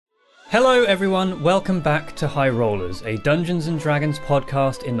Hello everyone, welcome back to High Rollers, a Dungeons & Dragons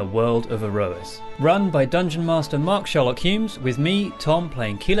podcast in the world of Aerois. Run by Dungeon Master Mark Sherlock Humes, with me, Tom,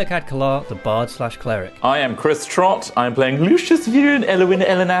 playing Keeler Cadcalar, the Bard/Cleric. I am Chris Trott, I'm playing Lucius Viren Elwin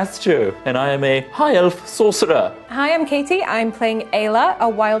Elenastro, and I am a High Elf Sorcerer. Hi, I'm Katie, I'm playing Ayla, a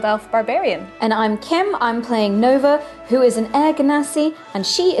Wild Elf Barbarian. And I'm Kim, I'm playing Nova, who is an Air Ganassi, and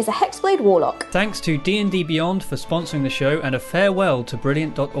she is a Hexblade Warlock. Thanks to D&D Beyond for sponsoring the show, and a farewell to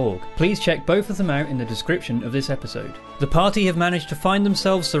Brilliant.org. Please check both of them out in the description of this episode. The party have managed to find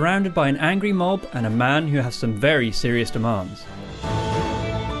themselves surrounded by an angry mob and a man who has some very serious demands.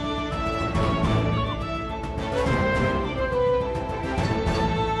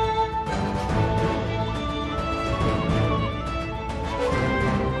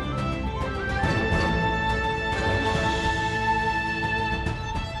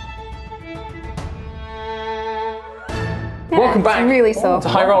 Welcome back really soft. to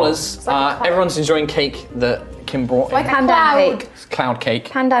High Rollers. Everyone's enjoying cake that Kim brought Like in. pandan cake. It's cloud cake.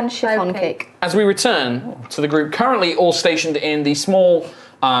 Pandan chiffon cake. As we return to the group, currently all stationed in the small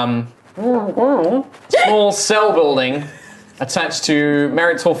cell building attached to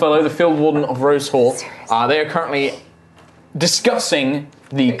Merritt Tallfellow, the field warden of Rose Hall. They are currently discussing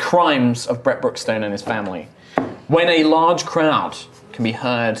the crimes of Brett Brookstone and his family, when a large crowd can be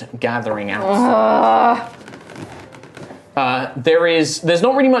heard gathering outside. There's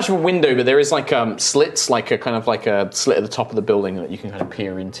not really much of a window, but there is like slits, like a slit at the top of the building that you can kind of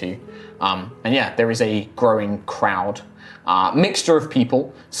peer into. And yeah, there is a growing crowd, mixture of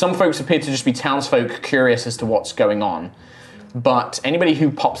people. Some folks appear to just be townsfolk curious as to what's going on. But anybody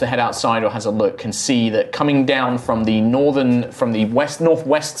who pops their head outside or has a look can see that coming down from the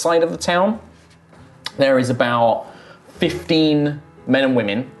northwest side of the town, there is about 15 men and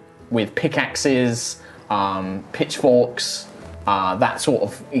women with pickaxes, pitchforks, that sort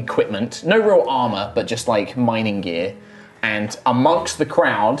of equipment. No real armor, but just like mining gear. And amongst the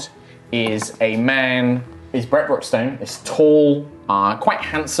crowd is a man, is Brett Brookstone, this tall, quite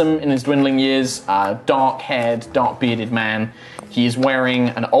handsome in his dwindling years, dark-haired, dark-bearded man. He is wearing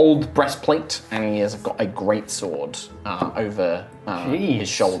an old breastplate, and he has got a great sword over his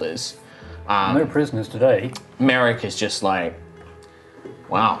shoulders. No prisoners today. Merrick is just like,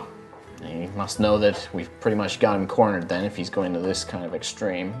 wow. You must know that we've pretty much got him cornered then if he's going to this kind of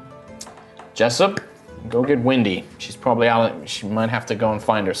extreme. Jessup, go get Wendy. She's probably out. She might have to go and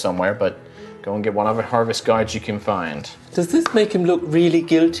find her somewhere, but go and get one of the harvest guards you can find. Does this make him look really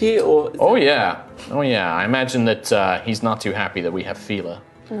guilty, or...? Oh yeah. I imagine that he's not too happy that we have Fila.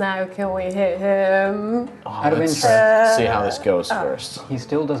 Now can we hit him? Out of Let's interest, see how this goes first. he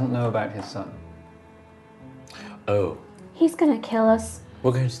still doesn't know about his son. Oh, He's gonna kill us.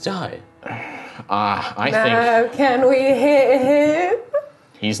 we're going to die. I think Now can we hit him?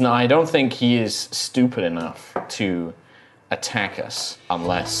 he's not. I don't think he is stupid enough to attack us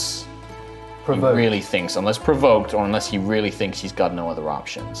unless Provoked. he really thinks, unless provoked, or unless he really thinks he's got no other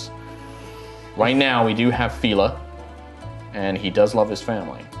options. Right now, we do have Fila, and he does love his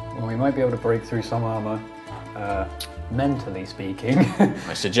family. Well, we might be able to break through some armor, mentally speaking.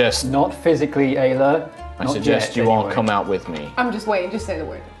 I suggest Not physically, Ayla. I Not suggest yet, you all anyway. come out with me. I'm just waiting, just say the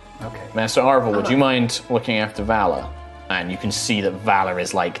word. Okay. Master Arvel, would you mind looking after Vala? And you can see that Vala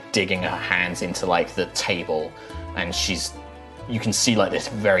is like digging her hands into like the table, and you can see like this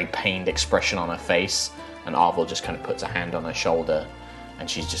very pained expression on her face, and Arvel just kind of puts a hand on her shoulder, and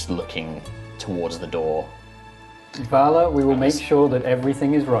she's just looking towards the door. Vala, we will make sure that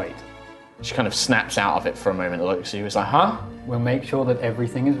everything is right. She kind of snaps out of it for a moment and looks at you. It's like, huh? We'll make sure that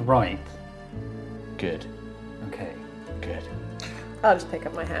everything is right. Good, Okay. good. I'll just pick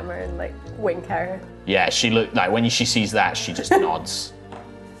up my hammer and like wink at her. Yeah, she looked like when she sees that, she just nods.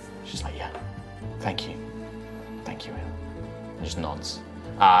 She's like, yeah, thank you, Will. And just nods.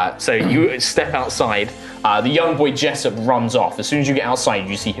 So you step outside. The young boy Jessup runs off. As soon as you get outside,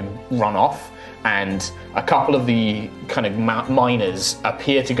 you see him run off, and a couple of the kind of miners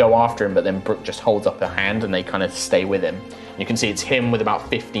appear to go after him, but then Brooke just holds up her hand, and they kind of stay with him. You can see it's him with about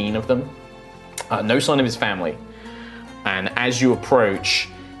 15 of them. No sign of his family. And as you approach,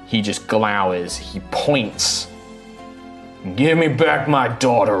 he just glowers. He points. Give me back my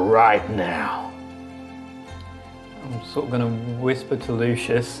daughter right now. I'm sort of going to whisper to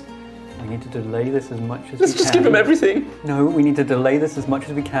Lucius, we need to delay this as much as Let's we just can. give him everything. No, we need to delay this as much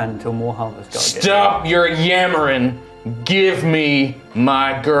as we can until more harvest guard get Stop your yammering. Give me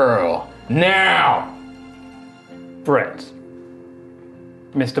my girl. Now. Brett.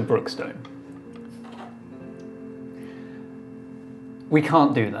 Mr. Brookstone. We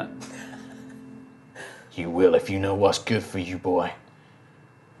can't do that. You will if you know what's good for you, boy.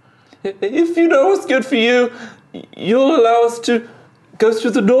 If you know what's good for you, you'll allow us to go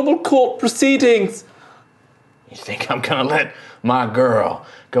through the normal court proceedings. You think I'm gonna let my girl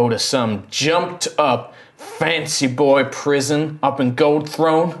go to some jumped up fancy boy prison up in Gold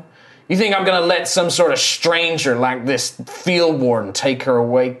Throne? You think I'm gonna let some sort of stranger like this field warden take her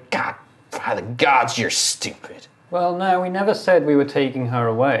away? God, by the gods, you're stupid. Well, no, we never said we were taking her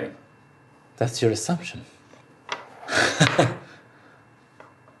away. That's your assumption.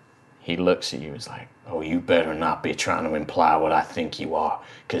 He looks at you, he's like, oh, you better not be trying to imply what I think you are,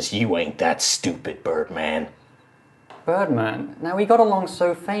 because you ain't that stupid, Birdman. Birdman? Now, we got along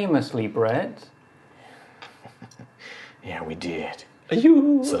so famously, Brett. Yeah, we did. Are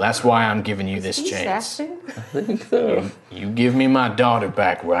you... So that's why I'm giving you this chance. I think so. You give me my daughter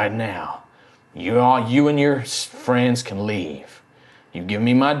back right now. You and your friends can leave. You give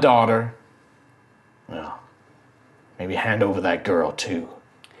me my daughter, well, maybe hand over that girl too,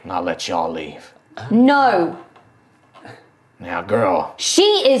 and I'll let y'all leave. No. Now, girl. She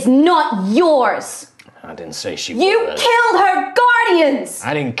is not yours. I didn't say she You was. killed her guardians.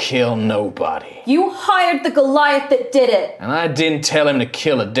 I didn't kill nobody. You hired the Goliath that did it. And I didn't tell him to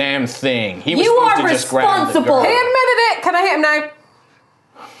kill a damn thing. He was You supposed are to just grab the responsible. girl. He admitted it. Can I hit him now?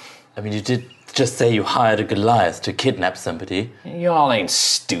 I mean, you did just say you hired a Goliath to kidnap somebody. Y'all ain't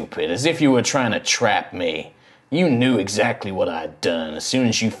stupid, as if you were trying to trap me. You knew exactly what I'd done as soon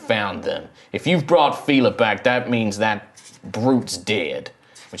as you found them. If you've brought Fila back, that means that brute's dead.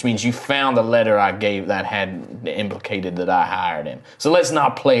 Which means you found the letter I gave that had implicated that I hired him. So let's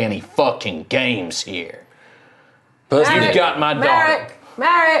not play any fucking games here. Personally, You've got my daughter.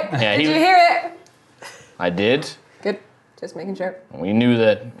 Marek, Yeah, did he- you hear it? I did. Good. Just making sure. We knew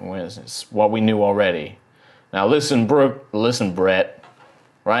that. It's what we knew already. Now listen, Brooke. Listen, Brett.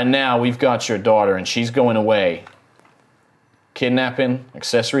 Right now, we've got your daughter, and she's going away. Kidnapping,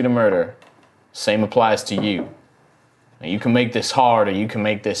 accessory to murder. Same applies to you. Now, you can make this hard, or you can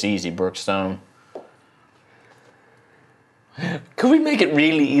make this easy, Brookstone. can we make it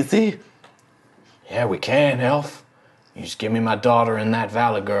really easy? Yeah, we can, Elf. You just give me my daughter and that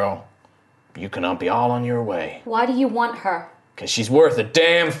Valor girl. You can be all on your way. Why do you want her? Because she's worth a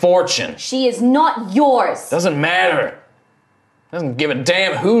damn fortune. She is not yours. Doesn't matter. Doesn't give a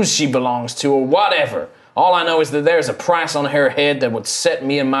damn who she belongs to or whatever. All I know is that there's a price on her head that would set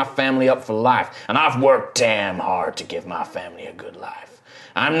me and my family up for life. And I've worked damn hard to give my family a good life.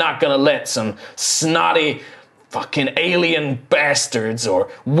 I'm not gonna let some snotty fucking alien bastards or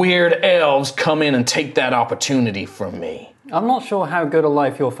weird elves come in and take that opportunity from me. I'm not sure how good a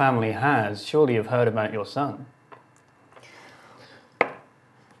life your family has. Surely you've heard about your son.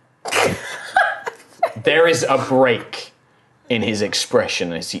 There is a break in his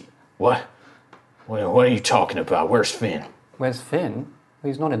expression as he... What? What are you talking about? Where's Finn? Where's Finn?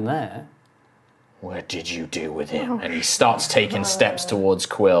 Well, he's not in there. What did you do with him? And he starts taking steps towards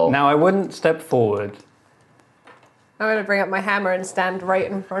Quill. Now, I wouldn't step forward. I'm going to bring up my hammer and stand right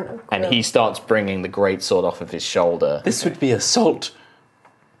in front of Quill. And he starts bringing the greatsword off of his shoulder. This would be assault.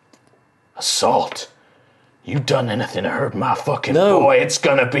 Assault? You done anything to hurt my fucking No. boy, it's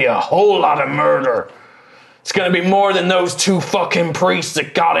gonna be a whole lot of murder. It's gonna be more than those two fucking priests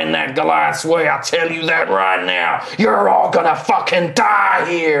that got in that Goliath's way, I'll tell you that right now. You're all gonna fucking die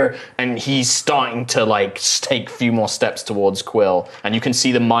here. And he's starting to take a few more steps towards Quill. And you can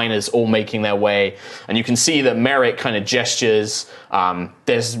see the miners all making their way. And you can see that Merrick kind of gestures.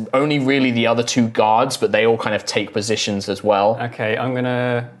 There's only really the other two guards, but they all kind of take positions as well. Okay, I'm going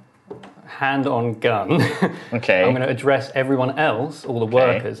to hand on gun. Okay. I'm going to address everyone else, all the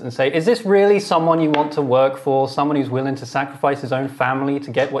workers, and say, is this really someone you want to work for? Someone who's willing to sacrifice his own family to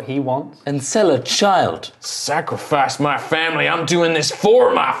get what he wants? And sell a child. Sacrifice my family. I'm doing this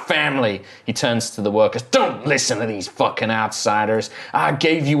for my family. He turns to the workers. Don't listen to these fucking outsiders. I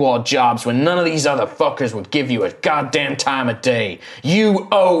gave you all jobs when none of these other fuckers would give you a goddamn time of day. You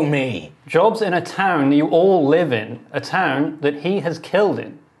owe me. Jobs in a town you all live in, a town that he has killed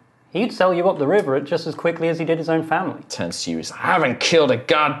in. He'd sell you up the river just as quickly as he did his own family. Turns to you. He's like, I haven't killed a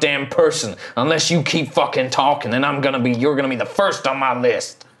goddamn person. Unless you keep fucking talking, then you're gonna be the first on my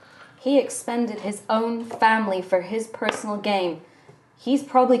list. He expended his own family for his personal gain. He's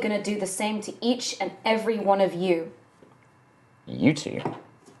probably going to do the same to each and every one of you. You two?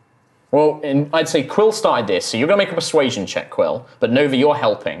 Well, I'd say Quill started this, so you're gonna make a persuasion check, Quill. But Nova, you're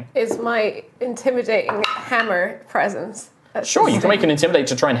helping. Is my intimidating hammer presence? Sure, you can make an intimidate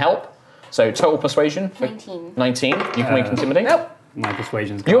to try and help. So total persuasion? 19. 19. You can make intimidate? Nope. My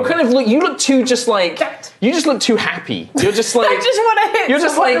persuasion's gone. You're kind of you look too just like you just look too happy. You're just like I just want to hit. you're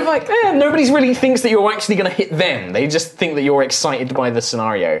just someone. like nobody's really thinks that you're actually going to hit them. They just think that you're excited by the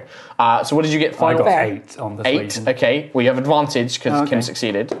scenario. So what did you get? I Final got 8 on persuasion. 8. Okay, well you have advantage because Okay. Kim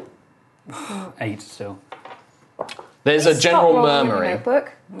succeeded. 8 still. There's a Stop general rolling in your murmuring.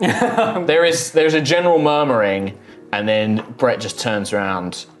 notebook. There's a general murmuring, and then Brett just turns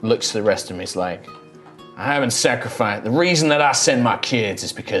around, looks to the rest of me, he's like, I haven't sacrificed. The reason that I send my kids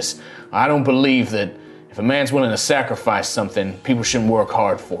is because I don't believe that if a man's willing to sacrifice something, people shouldn't work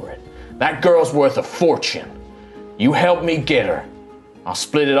hard for it. That girl's worth a fortune. You help me get her. I'll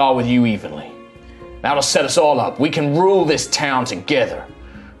split it all with you evenly. That'll set us all up. We can rule this town together.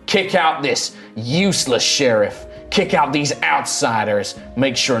 Kick out this useless sheriff. Kick out these outsiders.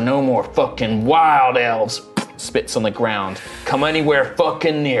 Make sure no more fucking wild elves, spits on the ground, come anywhere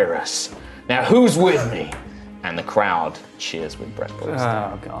fucking near us. Now who's with me? And the crowd cheers with Brett Boyce.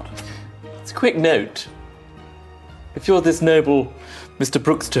 Oh, God. It's a quick note. If you're this noble Mr.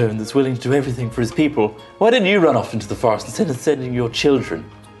 Brookstone that's willing to do everything for his people, why didn't you run off into the forest instead of sending your children?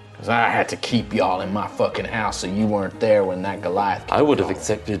 Because I had to keep y'all in my fucking house so you weren't there when that Goliath came I would have along.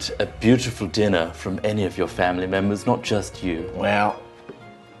 accepted a beautiful dinner from any of your family members, not just you. Well,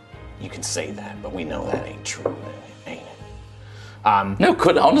 you can say that, but we know that ain't true, ain't it? No,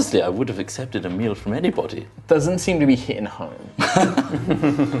 quite honestly, I would have accepted a meal from anybody. Doesn't seem to be hitting home.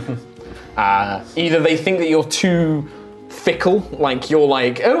 Either they think that you're too fickle, like you're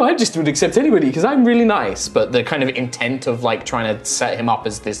like, oh, I just would accept anybody because I'm really nice, but the kind of intent of like trying to set him up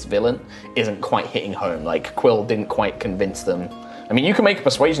as this villain isn't quite hitting home. Like Quill didn't quite convince them. I mean, you can make a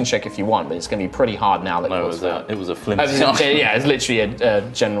persuasion check if you want, but it's going to be pretty hard now that No, Quill's there. it was a flimsy. Yeah, it's literally a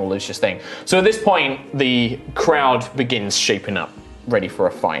general Lucius thing. So at this point, the crowd begins shaping up, ready for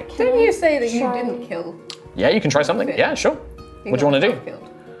a fight. Didn't you say that you Try- didn't kill? Yeah, you can try something. Yeah, sure. What do you want to do? Killed.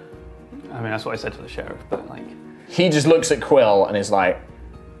 I mean, that's what I said to the sheriff, but like... He just looks at Quill and is like,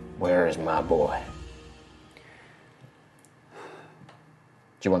 where is my boy? Do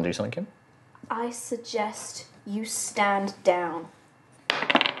you want to do something, Kim? I suggest you stand down.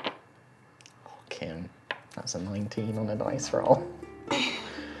 Kim, that's a 19 on a dice roll.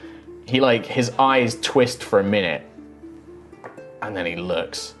 He his eyes twist for a minute, and then he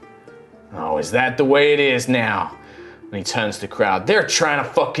looks. Oh, is that the way it is now? And he turns to the crowd. They're trying to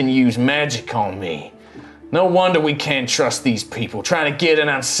fucking use magic on me. No wonder we can't trust these people, trying to get in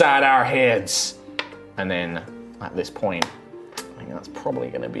outside our heads. And then, at this point, I think that's probably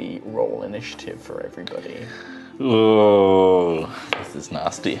going to be roll initiative for everybody. Oh, this is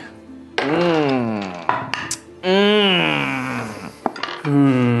nasty.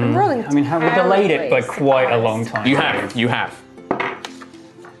 I'm rolling. I mean, have we delayed it by quite a long time? You have.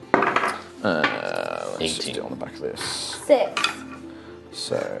 Let's just 18. do it on the back of this. 6.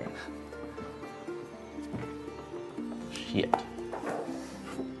 So, Shit.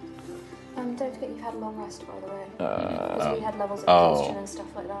 Don't forget you've had a long rest, by the way. Because we had levels of oh. exhaustion and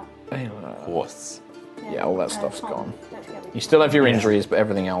stuff like that. Horse. Yeah, all that stuff's Tom, gone. Don't forget You still have your injuries, but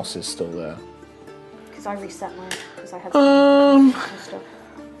everything else is still there. because I reset mine because I had some stuff.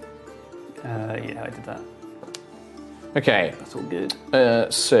 Yeah, I did that. Okay, That's all good.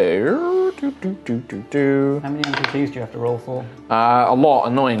 so... How many NPCs do you have to roll for? A lot,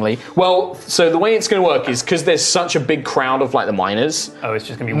 annoyingly. Well, so the way it's going to work is because there's such a big crowd of like the miners. Oh, it's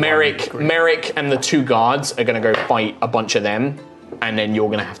just going to be Merrick, one group. Merrick, and the 2 guards are going to go fight a bunch of them, and then you're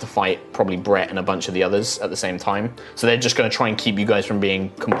going to have to fight probably Brett and a bunch of the others at the same time. So they're just going to try and keep you guys from being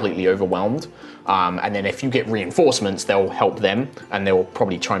completely overwhelmed. And then if you get reinforcements, they'll help them, and they'll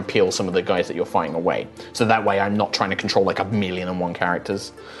probably try and peel some of the guys that you're fighting away. So that way, I'm not trying to control like 1,000,001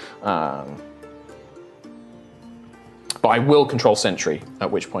 characters. But I will control Sentry, at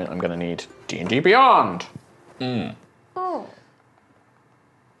which point I'm going to need D&D Beyond. Oh,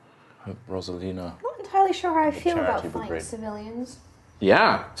 Rosalina. not entirely sure how I feel about charity fighting brigade. civilians.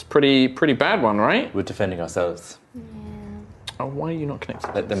 Yeah, it's pretty bad one, right? We're defending ourselves. Oh, why are you not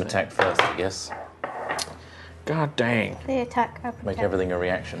connected? Let them attack first, I guess. God dang. They attack, I protect. Make everything a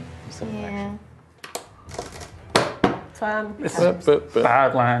reaction instead of an action. Fun. But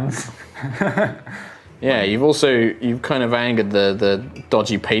Badlands. yeah, you've kind of angered the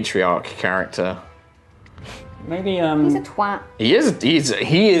dodgy patriarch character. Maybe, He's a twat. He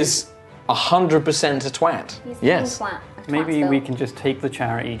is 100% a twat. He's a Yes. twat. A maybe twat we still. can just take the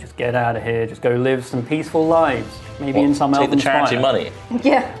charity, just get out of here, just go live some peaceful lives. Maybe in some Take the elven charity spire. money.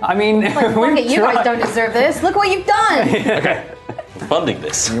 Yeah. I mean, Like, fuck we've it, you guys tried. don't deserve this. Look what you've done. We're funding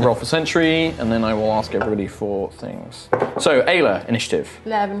this. You roll for Sentry, and then I will ask everybody for things. So, Ayla, initiative.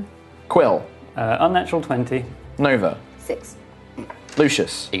 11. Quill, Unnatural 20. Nova, 6.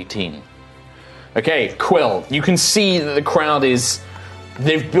 Lucius. 18. Okay, Quill, you can see that the crowd is...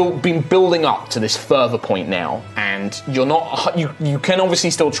 They've been building up to this further point now, and you're not... You can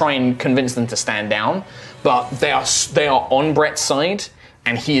obviously still try and convince them to stand down, but they are on Brett's side,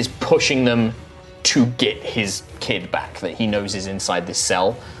 and he is pushing them to get his kid back that he knows is inside this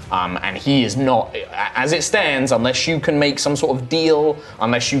cell. And he is not, as it stands, unless you can make some sort of deal,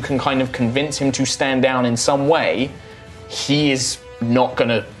 unless you can kind of convince him to stand down in some way, he's not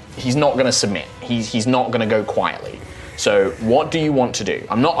gonna submit. He's not gonna go quietly. So what do you want to do?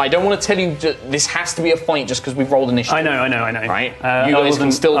 I don't want to tell you this has to be a fight just because we've rolled initiative. I know. Right? You guys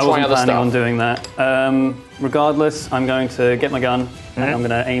can still try other stuff. I wasn't planning on doing that. Regardless, I'm going to get my gun and I'm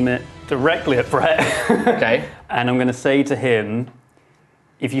going to aim it directly at Brett. Okay. And I'm going to say to him,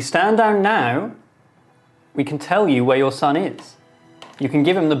 if you stand down now, we can tell you where your son is. You can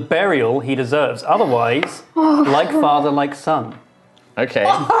give him the burial he deserves. Otherwise, like father, like son. Okay.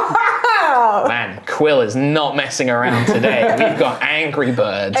 Man, Quill is not messing around today. We've got Angry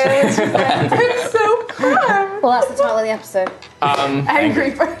Birds. It's so fun. Well, that's the title of the episode.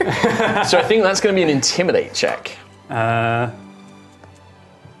 Angry Bird. So I think that's going to be an Intimidate check.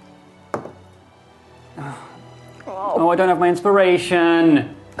 Oh, I don't have my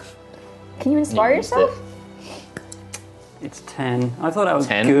inspiration. Can you inspire yourself? It's 10. I thought that was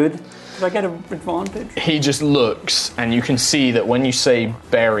 10? good. Did I get an advantage? He just looks, and you can see that when you say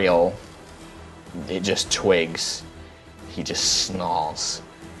burial, it just twigs. He just snarls.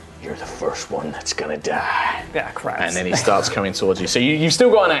 You're the first one that's gonna die. Yeah, crap. And then he starts coming towards you. So you've still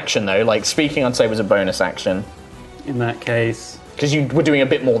got an action, though. Like, speaking, I'd say, was a bonus action. In that case... Because you were doing a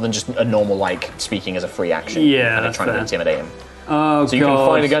bit more than just a normal, like, speaking as a free action. Yeah, and then trying to intimidate him. Oh, so you can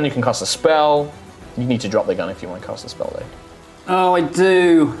find a gun, you can cast a spell. You need to drop the gun if you want to cast a spell, though. Oh, I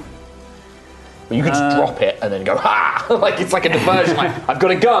do. But you could just drop it and then go, ha! Like, it's like a diversion. Like, I've got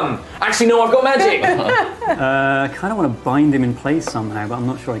a gun. Actually, no, I've got magic. I kind of want to bind him in place somehow, but I'm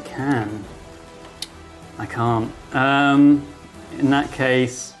not sure I can. I can't. In that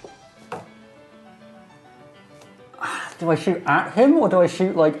case... Do I shoot at him, or do I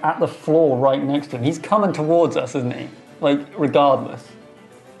shoot, like, at the floor right next to him? He's coming towards us, isn't he? Like, regardless.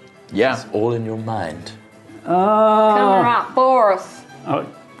 Yeah. It's all in your mind. Come at forth. Oh,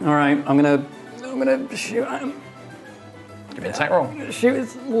 all right. I'm gonna shoot at him. Give me an attack roll. Shoot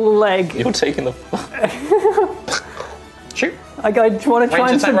his leg. You're taking the... Shoot. I want to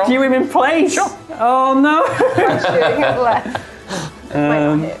try and attack roll. subdue him in place. Sure. Oh no. Shooting at left. Might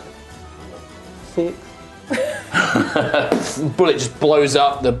not hit. 6. Bullet just blows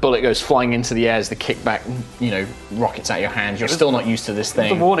up. The bullet goes flying into the air as the kickback, rockets out your hand. You're still not used to this It's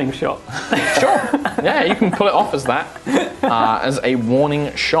thing. a warning shot. Sure. Yeah, you can pull it off as that, as a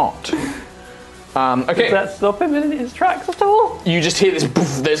warning shot. Okay. Does that stop him in his tracks at all? You just hear this.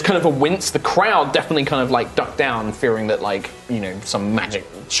 Poof, there's kind of a wince. The crowd definitely kind of like ducked down, fearing that some magic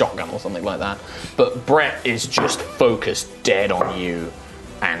shotgun or something like that. But Brett is just focused dead on you.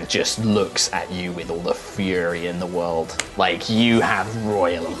 And just looks at you with all the fury in the world. Like you have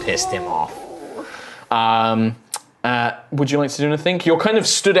royally pissed him off. Would you like to do anything? You're kind of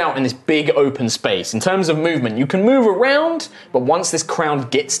stood out in this big open space. In terms of movement, you can move around, but once this crowd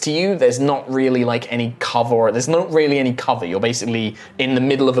gets to you, there's not really like any cover. There's not really any cover. You're basically in the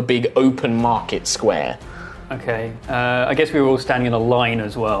middle of a big open market square. Okay, I guess we were all standing in a line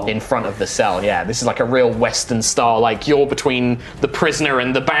as well. In front of the cell, yeah. This is like a real Western style, like you're between the prisoner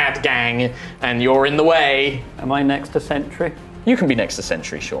and the bad gang, and you're in the way. Am I next to Sentry? You can be next to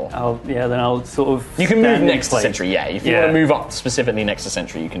Sentry, sure. Then I'll sort of... You can move stand in next to place. Sentry, yeah. If you want to move up specifically next to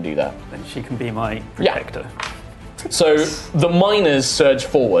Sentry, you can do that. Then she can be my protector. Yeah. So the miners surge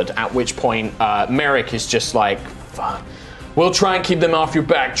forward, at which point Merrick is just like, fuck. We'll try and keep them off your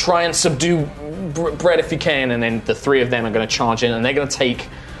back. Try and subdue Brett if you can. And then the three of them are going to charge in, and they're going to take...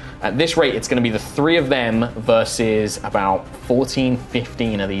 At this rate, it's going to be the three of them versus about 14,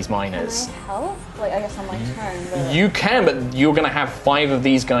 15 of these miners. Can I help? Like, I guess on my turn. But... You can, but you're going to have 5 of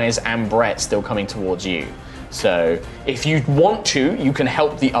these guys and Brett still coming towards you. So if you want to, you can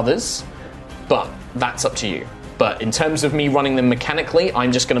help the others, but that's up to you. But in terms of me running them mechanically,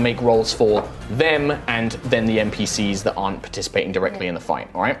 I'm just going to make rolls for them and then the NPCs that aren't participating directly in the fight,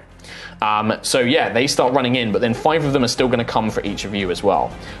 all right? So yeah, they start running in, but then 5 of them are still going to come for each of you as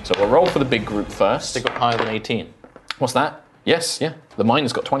well. So we'll roll for the big group first. They got higher than 18. What's that? Yes, yeah. The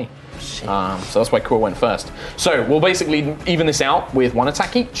miner's got 20. So that's why Quill went first. So we'll basically even this out with 1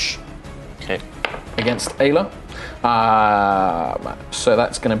 attack each. Okay. Against Ayla. So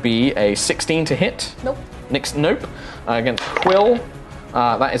that's going to be a 16 to hit. Nope. Nope. Against Quill,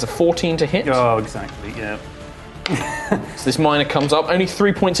 that is a 14 to hit. Oh, exactly, yeah. So this miner comes up, only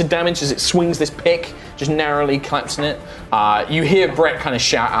 3 points of damage as it swings this pick, just narrowly collapsing it. You hear Brett kind of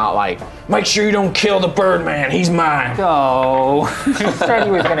shout out like, "Make sure you don't kill the Birdman, he's mine." Oh. Said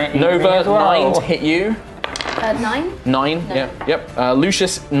he was going to eat me Nova, as well. 9 to hit you. 9? 9, yep.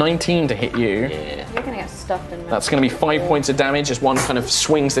 Lucius, 19 to hit you. You're gonna get stuffed in. That's going to be 5 points of damage as one kind of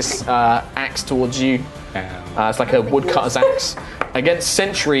swings this axe towards you. It's like a woodcutter's axe. Against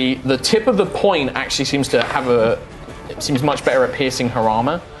Sentry, the tip of the point actually seems to have it seems much better at piercing her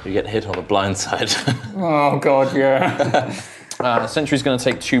armor. You get hit on the blind side. Oh, God, yeah. Sentry's going to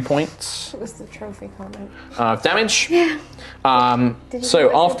take 2 points What was the trophy comment? of damage. you So know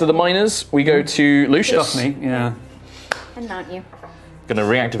what after the miners, we go to Lucius. Stuff me, yeah. And mount you. I'm going to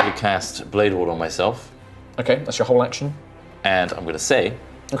reactively cast Blade Ward on myself, Okay, that's your whole action. and I'm going to say,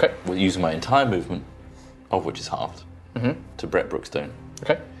 Okay, with using my entire movement, of which is halved, to Brett Brookstone.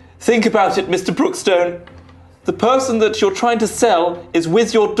 okay. Think about it, Mr. Brookstone. The person that you're trying to sell is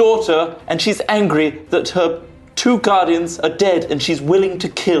with your daughter, and she's angry that her 2 guardians are dead and she's willing to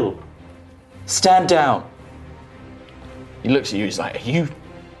kill. Stand down. He looks at you, he's like, you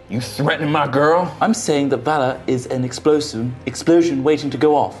threatening my girl? I'm saying that Valor is an explosion waiting to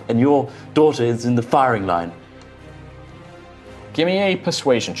go off, and your daughter is in the firing line. Give me a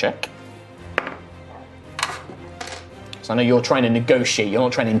persuasion check. So I know you're trying to negotiate, you're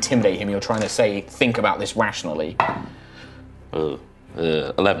not trying to intimidate him, you're trying to say, think about this rationally.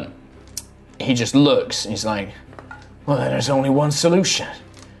 11. He just looks and he's like, well, then there's only one solution.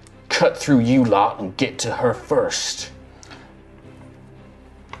 Cut through you lot and get to her first.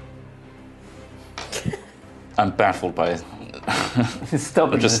 I'm baffled by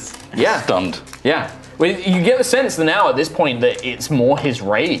Stubbornness. Yeah. stunned. Yeah. Well, you get the sense now at this point that it's more his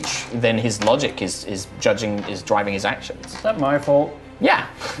rage than his logic is driving his actions. Is that my fault? Yeah.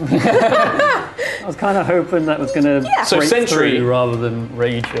 I was kind of hoping that was going to So break Sentry- through rather than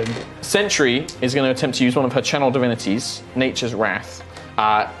raging. Sentry is going to attempt to use one of her channel divinities, Nature's Wrath.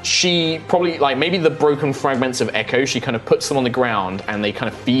 She probably, like maybe the broken fragments of Echo, she kind of puts them on the ground and they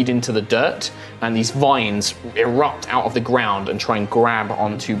kind of feed into the dirt, and these vines erupt out of the ground and try and grab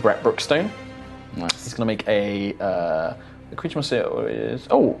onto Brett Brookstone. Nice. He's going to make the creature must say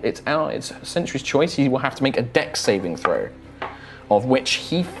it's Sentry's choice. He will have to make a dex saving throw, of which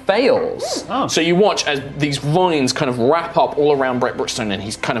he fails. Oh. So you watch as these vines kind of wrap up all around Brett Brookstone, and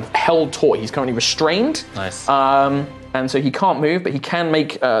he's kind of held taut. He's currently restrained. Nice. And so he can't move, but he can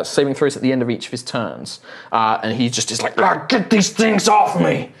make saving throws at the end of each of his turns. And he just is like, get these things off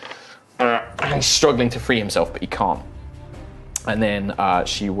me! And he's struggling to free himself, but he can't. And then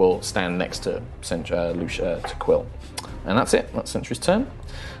she will stand next to to Quill. And that's it. That's Sentry's turn.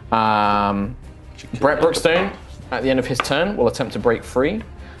 Brett Brookstone, at the end of his turn, will attempt to break free.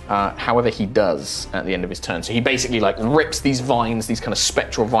 However, he does at the end of his turn. So he basically like rips these vines, these kind of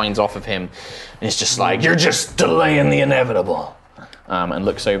spectral vines off of him, and it's just like, you're just delaying the inevitable. And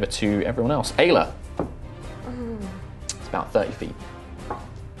looks over to everyone else. Ayla. It's about 30 feet.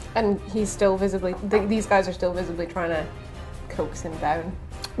 And he's still visibly. These guys are still visibly trying to coax him down.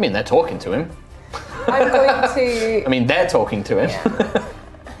 I mean, they're talking to him. I'm going to. I mean, they're talking to him. Yeah.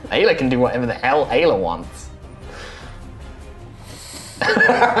 Ayla can do whatever the hell Ayla wants.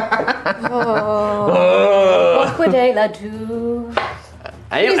 What would Ayla do?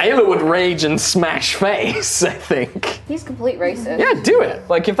 Ayla would rage and smash face, I think. He's complete racist. Yeah, do it.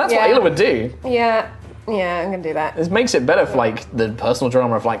 Like, if that's Yeah. what Ayla would do, Yeah, I'm gonna do that. this makes it better for, like, the personal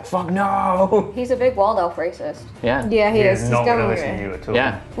drama of, like, fuck no. He's a big wild elf racist. Yeah. Yeah, he is. He's Not going to going listen to you at all.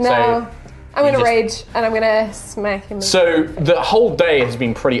 Yeah. No, I'm gonna just- rage and I'm gonna smack him. So the whole day has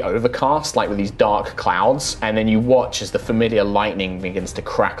been pretty overcast, like with these dark clouds, and then you watch as the familiar lightning begins to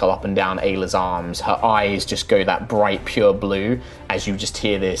crackle up and down Ayla's arms. Her eyes just go that bright, pure blue as you just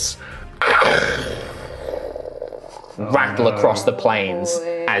hear this rattle across the plains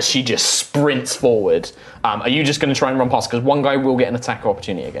as she just sprints forward. Are you just going to try and run past? Because one guy will get an attack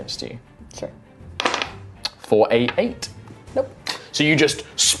opportunity against you. Sure. For a 8. Nope. So you just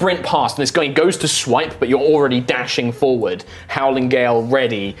sprint past, and this guy goes to swipe, but you're already dashing forward, Howling Gale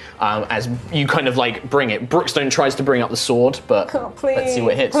ready, as you kind of like bring it. Brookstone tries to bring up the sword, but Oh, please, let's see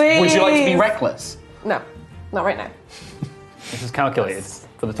what hits. Would you like to be please. reckless? No, not right now. This is calculated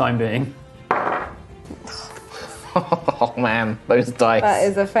for the time being. Oh man, those dice. That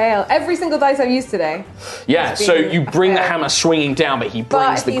is a fail. Every single dice I've used today. Yeah, so been you bring the a fail. hammer swinging down, but he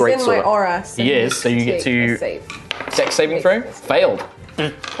brings But the he's great in sword. my aura. So He is, so you get take to a save. dex saving throw. Failed.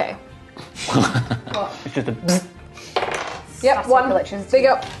 Okay. It's just a Yep, one. electricity. Big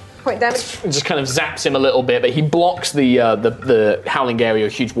up. Point damage. It just kind of zaps him a little bit, but he blocks the Howling Aerois,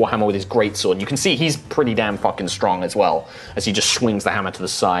 huge warhammer, with his greatsword. You can see he's pretty damn fucking strong as well, as he just swings the hammer to the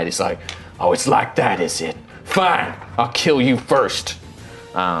side. It's like, oh, it's like that, is it? Fine, I'll kill you first.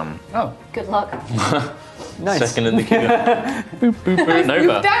 Good luck. Nice. Second in the queue. Boop, boop, boop. Move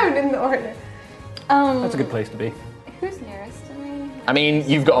Nova. down in the order. That's a good place to be. Who's nearest to me? I mean,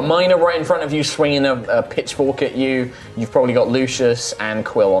 you've got a miner right in front of you swinging a pitchfork at you. You've probably got Lucius and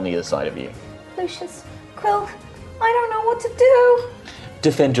Quill on the other side of you. Lucius. Quill. I don't know what to do.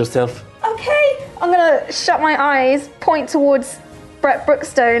 Defend yourself. Okay. I'm gonna shut my eyes, point towards Brett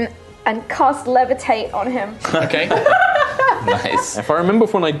Brookstone, and cast Levitate on him. Okay. Nice. If I remember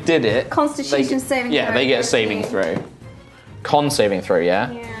when I did it... Constitution saving Yeah, throw. they get a saving throw. Con saving throw, yeah?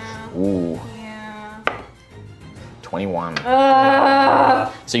 Yeah. Ooh, Yeah. 21.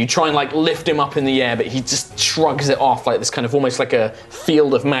 So you try and like lift him up in the air, but he just shrugs it off like this kind of almost like a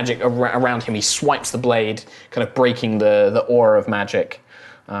field of magic around him. He swipes the blade, kind of breaking the aura of magic.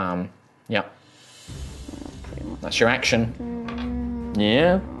 Yeah. That's your action.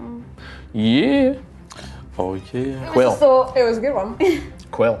 Yeah. Yeah. Oh, yeah. Quill. So it was a good one.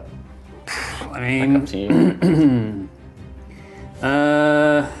 Quill. I mean, Up to you.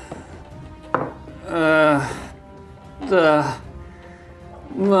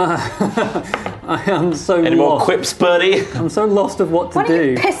 I am so Any more lost. quips, buddy? I'm so lost of what to Why don't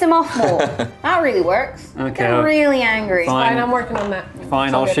you do. piss him off more? That really works. Okay, Get I'll- really angry. Fine, I'm working on that. Fine,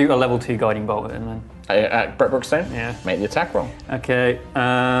 It's all I'll good. shoot a level 2 guiding bolt at him then. At Brett Brookstone? Yeah. Make the attack roll. Okay,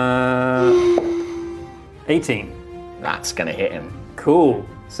 18. That's gonna hit him. Cool.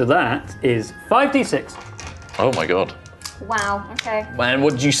 So that is 5d6. Oh my god. Wow. Okay. And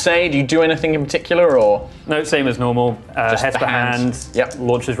what did you say? Do you do anything in particular, or? No, same as normal. Just Hesper the hand, hands. Yep.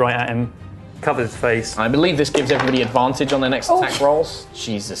 launches right at him, covers his face. I believe this gives everybody advantage on their next attack rolls.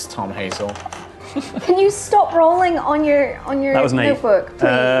 Jesus, Tom Hazel. Can you stop rolling on your That was an 8. notebook,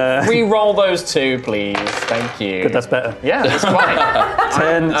 please? Re-roll those two, please. Thank you. Good, that's better. Yeah, that's fine.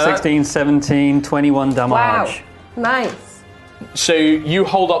 10, 16, 17, 21 damage. Wow. Nice. So you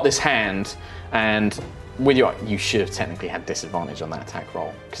hold up this hand, and with you should have technically had disadvantage on that attack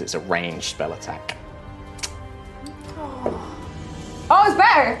roll because it's a ranged spell attack. Oh, it's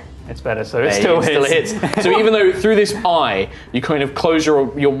better. It's better, so it Hey, still it hits. So even though through this eye, you kind of close your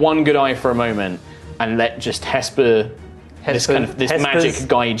one good eye for a moment and let just Hesper this Hesper's magic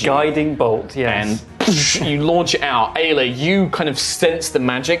guide you. Guiding bolt, yes. And you launch it out. Ayla, you kind of sense the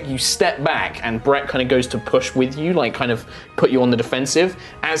magic. You step back, and Brett kind of goes to push with you, like kind of put you on the defensive.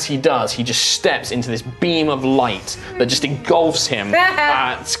 As he does, he just steps into this beam of light that just engulfs him.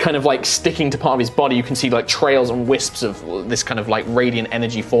 It's kind of like sticking to part of his body. You can see like trails and wisps of this kind of like radiant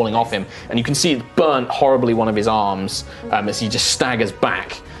energy falling off him, and you can see it burnt horribly one of his arms as he just staggers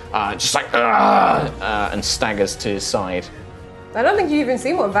back, just like and staggers to his side. I don't think you've even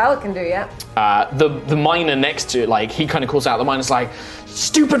seen what Val can do yet. The miner next to it, like, he kind of calls out. The miner's like,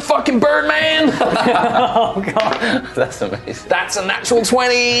 "Stupid fucking Birdman!" Oh god. That's amazing. That's a natural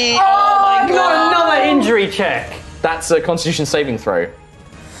 20! Oh, my no. god! Another injury check. That's a Constitution saving throw.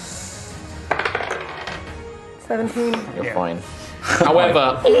 17. You're fine.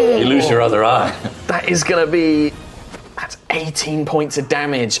 However, You lose your other eye. that is gonna be... That's 18 points of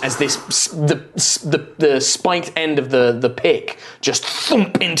damage as the spiked end of the pick just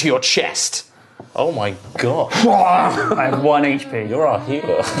thump into your chest. Oh my god. I have 1 HP. You're our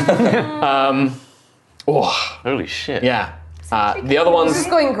hero. Oh, Holy shit. yeah. The other This is ones,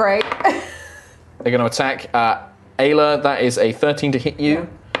 going great. they're gonna attack. Ayla, that is a 13 to hit you.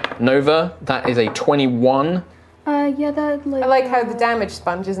 Nova, that is a 21. Yeah, that I like how the damage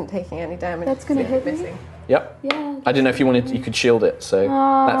sponge isn't taking any damage. That's gonna It's hit me? missing. Yep. Yeah, I didn't know if you wanted, you could shield it, so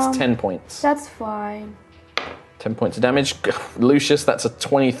that's 10 points. that's fine. 10 points of damage. Lucius, that's a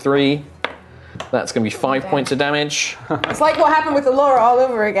 23. That's going to be 5 points of damage. It's like what happened with Allura all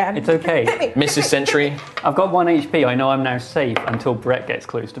over again. It's okay. Mrs. Sentry. I've got 1 HP. I know I'm now safe until Brett gets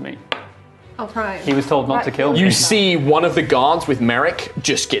close to me. I'll try. He was told not to kill me. You see one of the guards with Merrick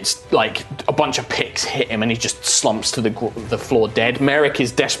just gets, like, a bunch of picks hit him and he just slumps to the floor dead. Merrick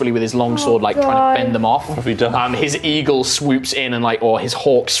is desperately with his longsword, like, trying God. to fend them off. What have we done? His eagle swoops in and, like, or his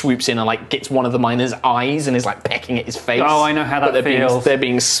hawk swoops in and, like, gets one of the miners' eyes and is, like, pecking at his face. Oh, I know how But that feels. They're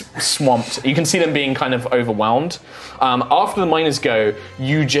being swamped. You can see them being kind of overwhelmed. After the miners go,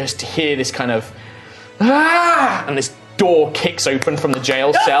 you just hear this kind of, and this door kicks open from the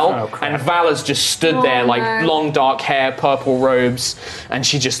jail cell, Oh, crap. and Vala's just stood there, like no. long dark hair, purple robes, and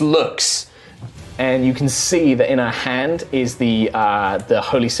she just looks, and you can see that in her hand is the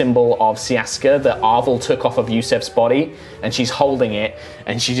holy symbol of Siaska that Arvel took off of Yusef's body, and she's holding it,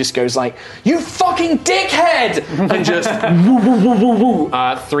 and she just goes like, "You fucking dickhead!" and just woo, woo, woo, woo,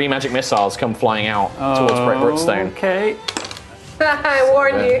 woo. 3 magic missiles come flying out towards Brett Brookstone. Okay. I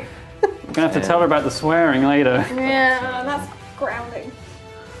warned you. I'm gonna have to tell her about the swearing later. Yeah, that's grounding.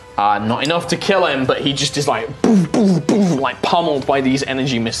 Not enough to kill him, but he just is like boom, boom, boom, like pummeled by these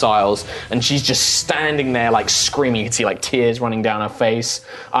energy missiles, and she's just standing there like screaming. You can see like tears running down her face.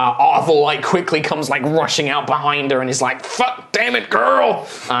 Arvel like quickly comes like rushing out behind her and is like, "Fuck, damn it, girl!"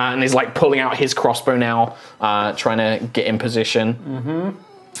 And is like pulling out his crossbow now, trying to get in position.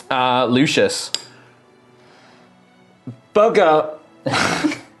 Lucius. Bugger!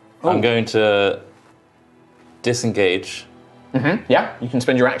 I'm going to disengage. Yeah, you can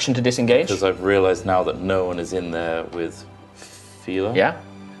spend your action to disengage. Because I've realised now that no one is in there with Fila. Yeah.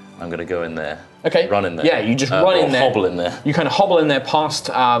 I'm going to go in there. Okay. Run in there. Yeah, you just run in there. Hobble in there. You kind of hobble in there past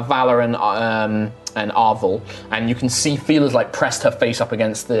Valor and Arvel, and you can see Fila's like pressed her face up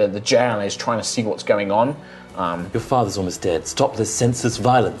against the jail and is trying to see what's going on. Your father's almost dead. Stop this senseless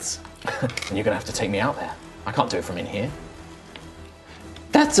violence. And you're going to have to take me out there. I can't do it from in here.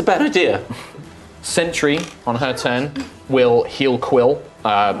 That's a bad idea. Sentry, on her turn, will heal Quill.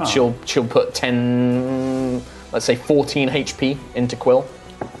 She'll put 10, let's say 14 HP into Quill.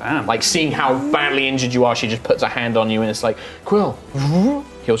 Damn. Like, seeing how badly injured you are, she just puts a hand on you and it's like, Quill,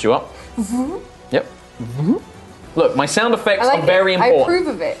 heals you up. Yep. Look, my sound effects are very important. I approve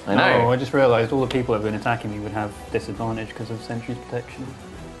of it. I know. Oh, I just realised all the people who have been attacking me would have disadvantage because of Sentry's protection.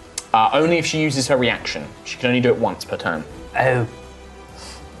 Only if she uses her reaction. She can only do it once per turn. Oh.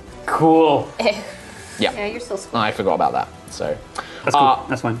 Cool. Yeah, you're still smart. I forgot about that. So That's cool.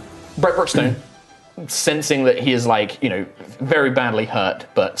 That's fine. Brett Brookstone, sensing that he is like, very badly hurt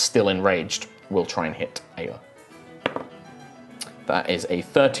but still enraged, will try and hit Aerois. That is a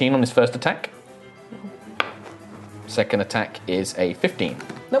 13 on his first attack. Second attack is a 15.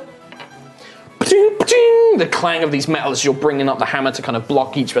 Nope. The clang of these metals as you're bringing up the hammer to kind of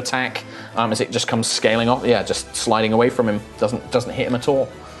block each attack as it just comes scaling off. Yeah, just sliding away from him. Doesn't hit him at all.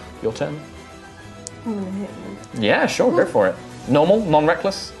 Your turn. I'm gonna hit him. Yeah, sure, go for it. Normal,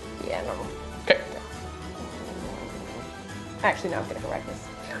 non-reckless? Yeah, normal. Okay. Actually, no, I'm gonna go reckless.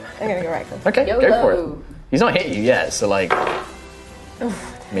 I'm gonna go reckless. Okay, YOLO. go for it. He's not hit you yet, so like,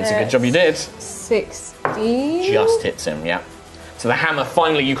 means a good job you did. 16. Just hits him, yeah. So the hammer,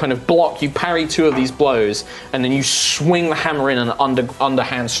 finally, you kind of block, you parry 2 of these blows, and then you swing the hammer in an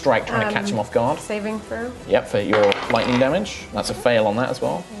underhand strike, trying to catch him off guard. Saving throw. Yep, for your lightning damage. That's a fail on that as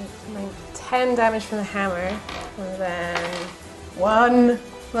well. 10 damage from the hammer, and then 1.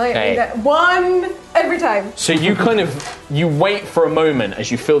 Okay. 1 every time. So you wait for a moment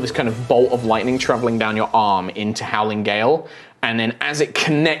as you feel this kind of bolt of lightning traveling down your arm into Howling Gale, and then as it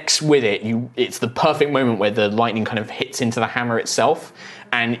connects with it, it's the perfect moment where the lightning kind of hits into the hammer itself,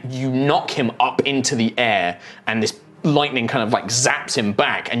 and you knock him up into the air, and this lightning kind of like zaps him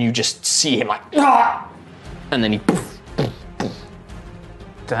back, and you just see him like, "Ah!" And then he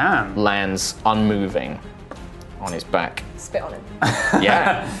Damn. lands unmoving on his back. Spit on him.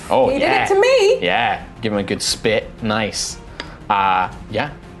 Yeah. Oh, He yeah. did it to me. Yeah. Give him a good spit. Nice.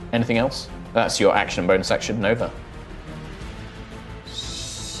 Yeah. Anything else? That's your action and bonus action. Nova.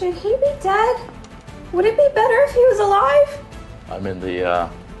 Should he be dead? Would it be better if he was alive? I'm in the.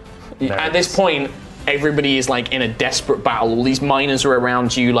 At this point, everybody is like in a desperate battle. All these miners are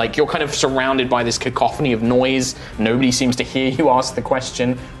around you. Like, you're kind of surrounded by this cacophony of noise. Nobody seems to hear you ask the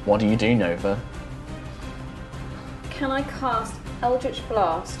question. What do you do, Nova? Can I cast Eldritch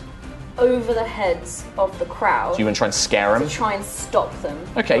Blast over the heads of the crowd Do you want to try and scare to them? try and stop them?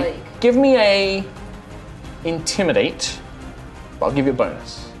 Okay. Like, Give me a intimidate, but I'll give you a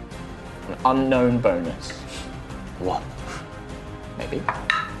bonus. An unknown bonus. 1. Maybe.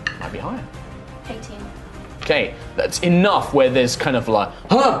 Might be higher. 18. Okay, that's enough where there's kind of like,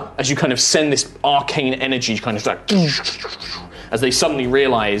 as you kind of send this arcane energy kind of like, as they suddenly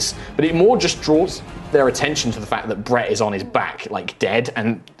realize, but it more just draws their attention to the fact that Brett is on his back, like dead,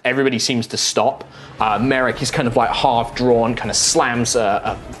 and everybody seems to stop. Merrick is kind of like half drawn, kind of slams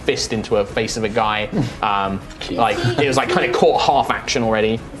a fist into a face of a guy. Like it was like kind of caught half action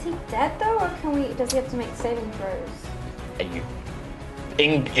already. Is he dead though, or does he have to make saving throws? Are you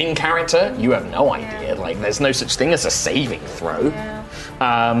in character? You have no idea. Like there's no such thing as a saving throw. Yeah.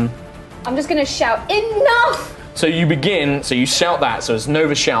 Um, I'm just gonna shout, enough! So you begin, so you shout that, so as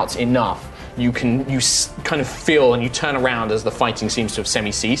Nova shouts enough, you kind of feel and you turn around as the fighting seems to have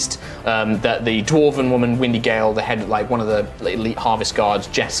semi-ceased. That the dwarven woman, Windy Gale, the head, like one of the elite harvest guards,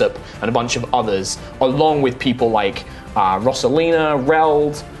 Jessup, and a bunch of others, along with people like Rosalina,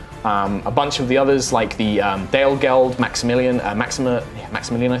 Reld, a bunch of the others like the Dalegeld, Maximilian,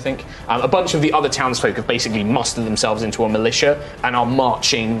 I think. A bunch of the other townsfolk have basically mustered themselves into a militia and are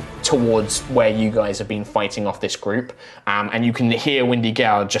marching towards where you guys have been fighting off this group. And you can hear Windy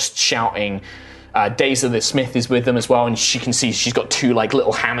Gale just shouting. Daza the Smith is with them as well, and she can see she's got two like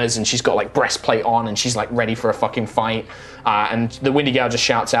little hammers, and she's got like breastplate on, and she's like ready for a fucking fight. And the Windy Gale just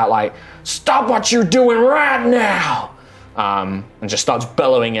shouts out like, "Stop what you're doing right now!" And just starts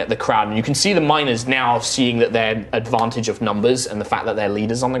bellowing at the crowd. And you can see the miners now, seeing that their advantage of numbers and the fact that their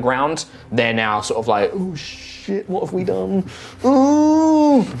leader's on the ground, they're now sort of like, "Oh shit, what have we done?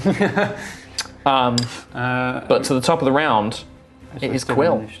 Ooh!" But to the top of the round, it is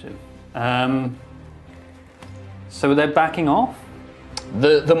Quill. So they're backing off?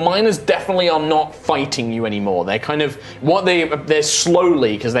 The miners definitely are not fighting you anymore. They're kind of they're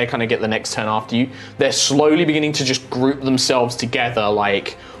slowly, because they kind of get the next turn after you. They're slowly beginning to just group themselves together.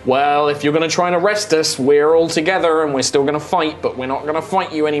 Like, well, if you're going to try and arrest us, we're all together and we're still going to fight, but we're not going to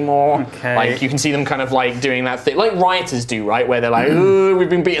fight you anymore. Okay. Like you can see them kind of like doing that thing, like rioters do, right? Where they're like, "Ooh, we've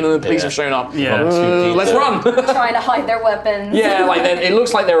been beaten and the police have shown up. Yeah. Let's run." Trying to hide their weapons. Yeah, like it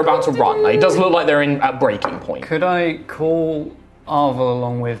looks like they're about to run. Like, it does look like they're at breaking point. Could I call Arvel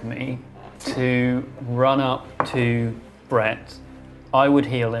along with me to run up to Brett? I would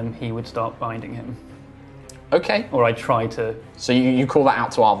heal him, he would start binding him. Okay. Or I try to. So you call that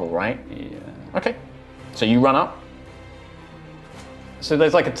out to Arvel, right? Yeah. Okay. So you run up. So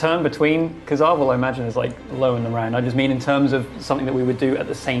there's like a turn between, because Arvel I imagine is like low in the round. I just mean in terms of something that we would do at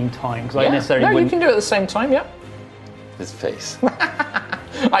the same time. Because I necessarily you wouldn't. can do it at the same time, yeah. His face.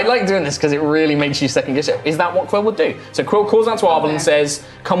 I like doing this because it really makes you second guess it. Is that what Quill would do? So Quill calls out to Arvel and says,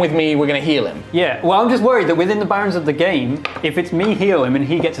 "Come with me, we're going to heal him." Yeah, well, I'm just worried that within the bounds of the game, if it's me heal him and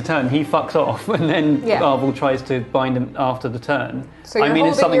he gets a turn, he fucks off, and then Arvel tries to bind him after the turn. So I mean,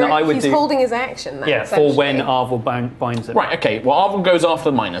 it's something that I would do. He's holding his action then, yeah, for when Arvel binds him. Right, okay. Well, Arvel goes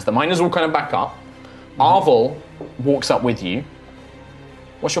after the miners. The miners will kind of back up. Arvel walks up with you.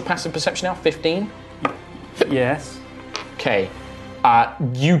 What's your passive perception now? 15? Yes. Okay.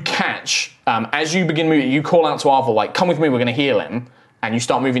 You catch, as you begin moving, you call out to Arvel, like, "Come with me, we're going to heal him." And you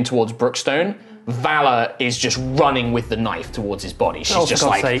start moving towards Brookstone. Valor is just running with the knife towards his body. She's just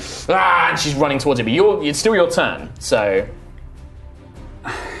like, and she's running towards it. But it's still your turn, so.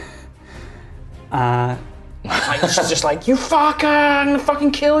 She's just like, "You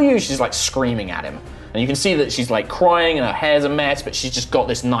fucking kill you." She's like screaming at him. And you can see that she's like crying and her hair's a mess, but she's just got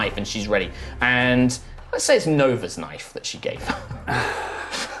this knife and she's ready. And let's say it's Nova's knife that she gave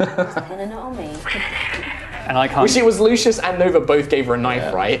her. Pinning it on me. And I can't. Wish it was Lucius and Nova both gave her a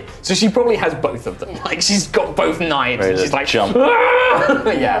knife, right? So she probably has both of them. Yeah. Like, she's got both knives. Ready And to she's like, jump.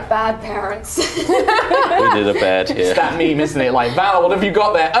 Yeah. Bad parents. We did a bad here. It's that meme, isn't it? Like, "Val, what have you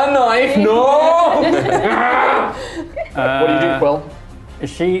got there? A knife? No! What do you do, Quill? Is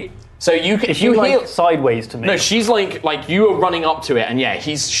she? So you Is she like sideways to me? No, she's like you are running up to it, and yeah,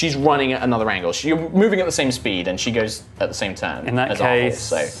 she's running at another angle. You're moving at the same speed, and she goes at the same turn. In that as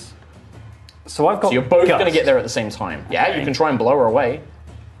case, Arvel, so I've got. so you're both Gust. going to get there at the same time. Yeah, Okay. you can try and blow her away.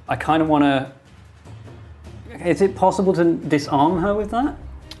 I kind of want to. Is it possible to disarm her with that?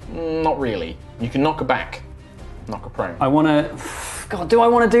 Not really. You can knock her back, knock her prone. I want to. God, do I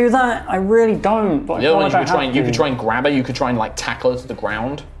want to do that? I really don't. But The I other feel one like you could try and grab her. You could try and like tackle her to the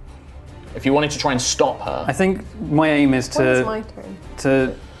ground. If you wanted to try and stop her, I think my aim is When is to my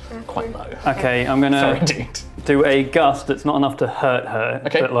turn? quite low. Okay, I'm Sorry, gonna dude. do a gust that's not enough to hurt her,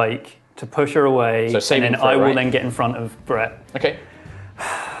 Okay. but like to push her away, So saving and then throw, I will right? then get in front of Brett. Okay.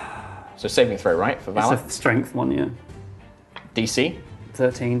 So saving throw, right, for Valor? It's a strength one, yeah. DC?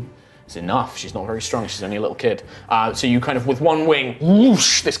 13. It's enough. She's not very strong. She's only a little kid. So you kind of, with one wing,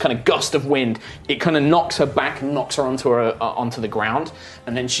 whoosh, this kind of gust of wind, it kind of knocks her back and knocks her onto the ground,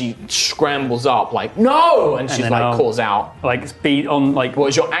 and then she scrambles up like, "No!" And she's then like, I'll- calls out. Like speed on like. Well,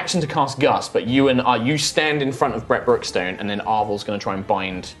 it's your action to cast Gust, but you stand in front of Brett Brookstone, and then Arvel's going to try and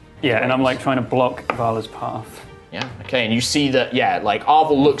bind. Yeah, and I'm like trying to block Vala's path. Yeah, okay, and you see that, like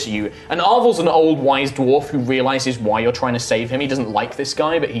Arvel looks at you, and Arvel's an old wise dwarf who realizes why you're trying to save him. He doesn't like this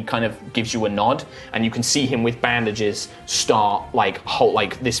guy, but he kind of gives you a nod, and you can see him with bandages start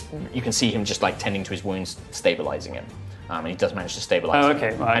this. You can see him just like tending to his wounds, stabilizing him. And he does manage to stabilize him.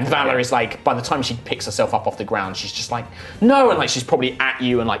 Okay, right, And okay. Valor is like, by the time she picks herself up off the ground, she's just like, "No," and like she's probably at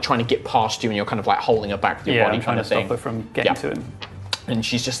you and like trying to get past you, and you're kind of like holding her back with your Yeah, body I'm trying kind to of thing. stop her from getting Yeah. to him. And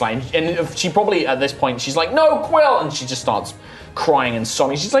she's just like, and she probably at this point, she's like, no, Quill! And she just starts crying and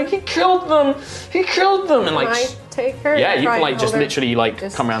sobbing. She's like, he killed them! He killed them! And like, Can I take her? yeah, you Try can like and just hold her? literally like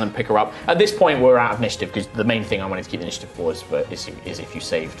Just- come around and pick her up. At this point, we're out of initiative because the main thing I wanted to keep the initiative for is if you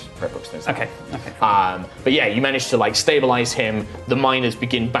saved Brett Brookston's life. Okay. But yeah, you managed to like stabilize him. The miners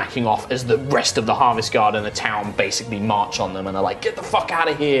begin backing off as the rest of the Harvest Guard and the town basically march on them, and they're like, "Get the fuck out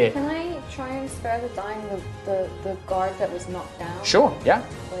of here!" Can I try and spare the dying the guard that was knocked down? Sure, yeah,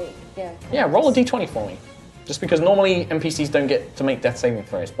 Like, yeah. yeah. Roll a d20 for me, just because normally NPCs don't get to make death saving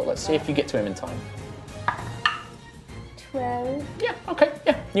throws, but let's see if you get to him in time. 12. Yeah. Okay.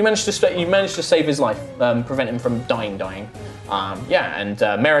 Yeah. You managed to save his life, prevent him from dying. Yeah. And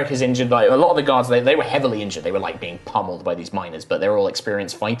Merrick is injured. Like a lot of the guards, they were heavily injured. They were like being pummeled by these miners, but they're all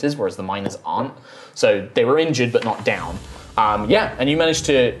experienced fighters, whereas the miners aren't. So they were injured but not down. Yeah. And you managed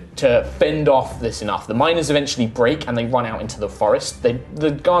to fend off this enough. The miners eventually break and they run out into the forest.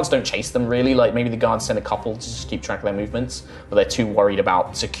 The guards don't chase them really. Like maybe the guards send a couple to just keep track of their movements, but they're too worried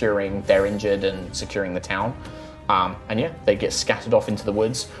about securing their injured and securing the town. And yeah, they get scattered off into the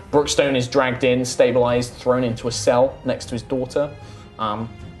woods. Brookstone is dragged in, stabilized, thrown into a cell next to his daughter, and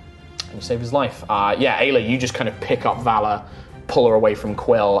you save his life. Yeah, Ayla, you just kind of pick up Vala, pull her away from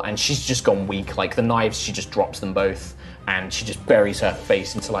Quill, and she's just gone weak. Like the knives, she just drops them both, and she just buries her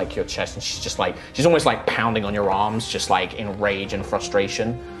face into like your chest, and she's almost like pounding on your arms, just like in rage and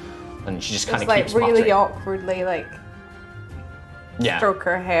frustration, and she just kind Just of like keeps really muttering. awkwardly, like Yeah. stroke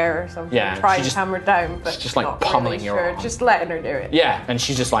her hair or something. Yeah, Try she and just- calm her down, but she's just, like, not pummeling really your sure. arm. Just letting her do it. Yeah, and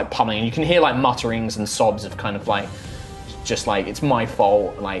she's just like pummeling, and you can hear like mutterings and sobs of kind of like, just like, it's my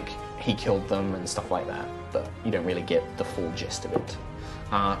fault, like, he killed them and stuff like that. But you don't really get the full gist of it.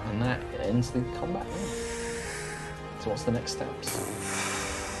 And that ends the combat. So what's the next steps?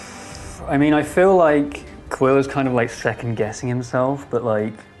 I mean, I feel like Quill is kind of like second guessing himself, but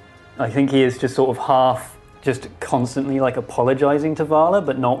like, I think he is just sort of half, just constantly like apologizing to Vala,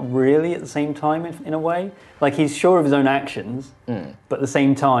 but not really at the same time in a way. Like he's sure of his own actions, but at the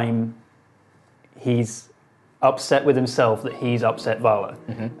same time, he's upset with himself that he's upset Vala.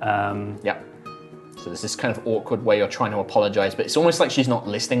 Yeah. So there's this kind of awkward way of trying to apologize, but it's almost like she's not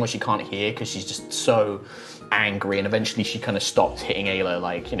listening or she can't hear because she's just so angry, and eventually she kind of stopped hitting Ayla.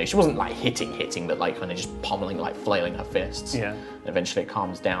 Like, you know, she wasn't like hitting, but like kind of just pummeling, like flailing her fists. Yeah. And eventually it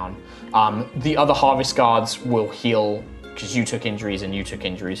calms down. The other Harvest Guards will heal because you took injuries and you took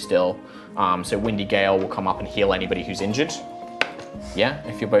injuries still. So Windy Gale will come up and heal anybody who's injured. Yeah,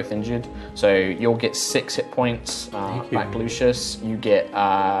 if you're both injured. So you'll get 6 hit points back, Lucius. You get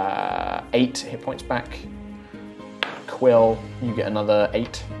 8 hit points back. Quill, you get another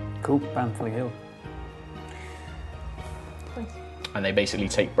 8. Cool, bam, fully healed. And they basically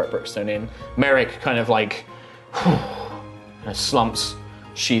take Brett Brookstone in. Merrick kind of like slumps,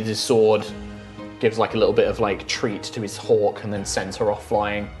 sheathes his sword, gives like a little bit of like treat to his hawk, and then sends her off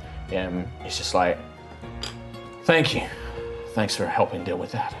flying. He's just like, thank you. Thanks for helping deal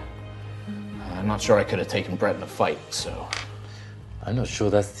with that. I'm not sure I could have taken Brett in a fight, so... I'm not sure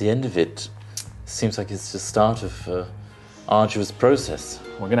that's the end of it. Seems like it's the start of an arduous process.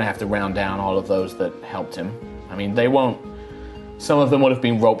 We're gonna have to round down all of those that helped him. I mean, they won't... Some of them would have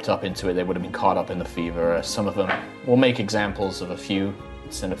been roped up into it, they would have been caught up in the fever. Some of them, we'll make examples of a few,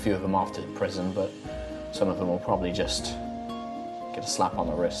 send a few of them off to prison, but some of them will probably just get a slap on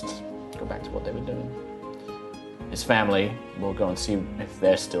the wrist, go back to what they were doing. His family, we'll go and see if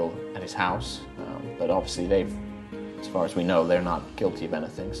they're still at his house, but obviously they've, as far as we know, they're not guilty of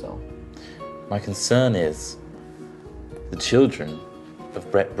anything, so... My concern is the children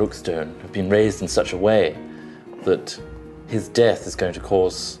of Brett Brookstone have been raised in such a way that his death is going to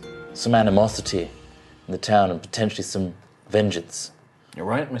cause some animosity in the town and potentially some vengeance. You're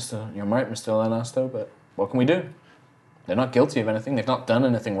right, Mr. Lenasto, but what can we do? They're not guilty of anything, they've not done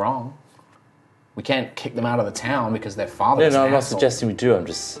anything wrong. We can't kick them out of the town because their father is No, an I'm not asshole. suggesting we do, I'm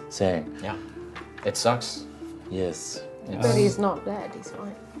just saying. Yeah, it sucks. Yes. But he's not dead, he's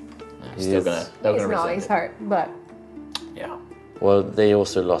fine. He Still is. they're He's gonna not, resent he's it. hurt, but Yeah. Well, they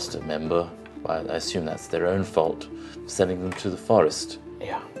also lost a member. I assume that's their own fault, sending them to the forest.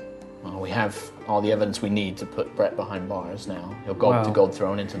 Yeah. Well, we have all the evidence we need to put Brett behind bars now. He'll go to Wow. gold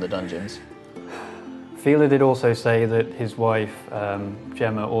thrown into the dungeons. Fila did also say that his wife,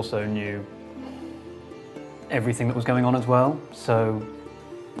 Gemma, also knew everything that was going on as well, so...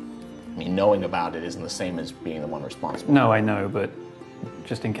 I mean, knowing about it isn't the same as being the one responsible. No, I know, but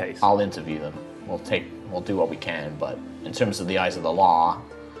just in case. I'll interview them. We'll do what we can, but in terms of the eyes of the law,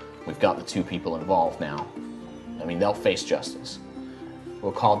 we've got the 2 people involved now. I mean, they'll face justice.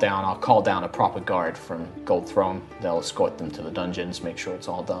 I'll call down a proper guard from Gold Throne. They'll escort them to the dungeons, make sure it's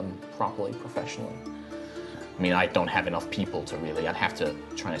all done properly, professionally. I mean, I don't have enough people to really. I'd have to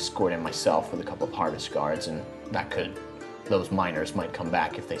try and escort him myself with a couple of harvest guards, and those miners might come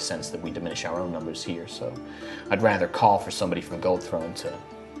back if they sense that we diminish our own numbers here. So I'd rather call for somebody from Gold Throne to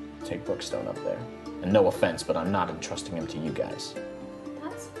take Brookstone up there. And no offense, but I'm not entrusting him to you guys.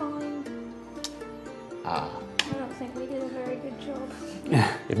 That's fine. I don't think we did a very good job.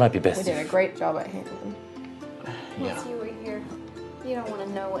 It might be We best. did a great job at handling. Once you were here, you don't want to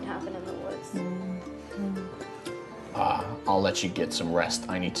know what happened in the woods. I'll let you get some rest.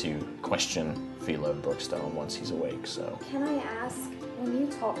 I need to question Philo Brookstone once he's awake, so... Can I ask, when you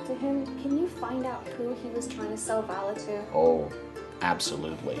talk to him, can you find out who he was trying to sell Vala to? Oh,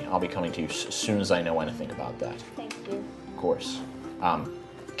 absolutely. I'll be coming to you as soon as I know anything about that. Thank you. Of course.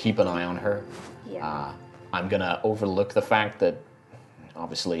 Keep an eye on her. Yeah. I'm gonna overlook the fact that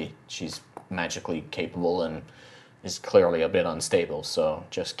obviously she's magically capable and is clearly a bit unstable, so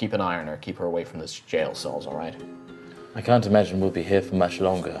just keep an eye on her, keep her away from the jail cells, alright? I can't imagine we'll be here for much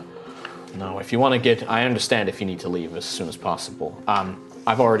longer. No, if you want to I understand if you need to leave as soon as possible.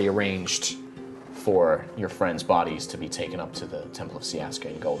 I've already arranged for your friends' bodies to be taken up to the Temple of Siaska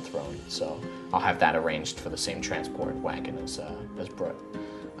and Gold Throne, so I'll have that arranged for the same transport wagon as Brett.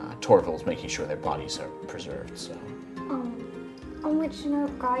 Torval's making sure their bodies are preserved, so... On which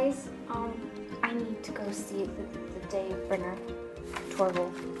note, guys, I need to go see the Davebringer,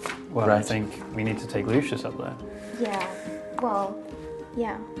 Torval. Well, I think we need to take Lucius up there. Yeah, well,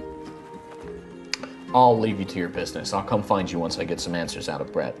 yeah. I'll leave you to your business. I'll come find you once I get some answers out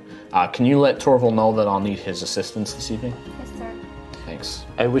of Brett. Can you let Torval know that I'll need his assistance this evening? Yes, sir. Thanks.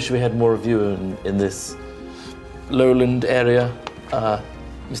 I wish we had more of you in this lowland area.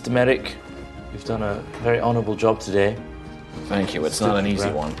 Mr. Merrick, you've done a very honorable job today. Thank you. It's not an easy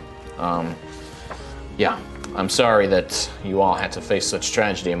one. Yeah, I'm sorry that you all had to face such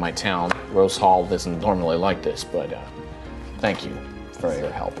tragedy in my town. Rose Hall isn't normally like this, but thank you for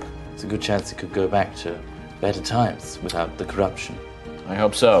your help. It's a good chance it could go back to better times without the corruption. I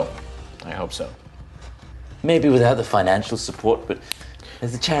hope so. I hope so. Maybe without the financial support, but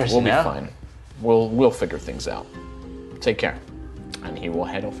there's a charity We'll be now. fine. We'll figure things out. Take care. And he will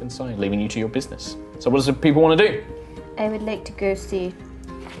head off inside, leaving you to your business. So what does the people want to do? I would like to go see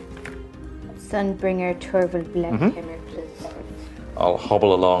Sunbringer Torval Blackhammer, please. I'll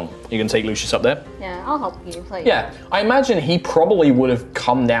hobble along. You can take Lucius up there? Yeah, I'll help you. Like, Yeah, I imagine he probably would have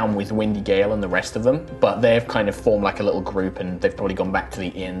come down with Windy Gale and the rest of them, but they've kind of formed like a little group and they've probably gone back to the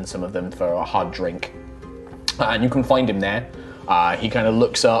inn, some of them for a hard drink. And you can find him there. He kind of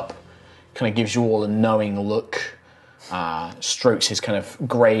looks up, kind of gives you all a knowing look, strokes his kind of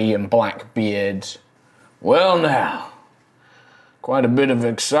grey and black beard. Well now, quite a bit of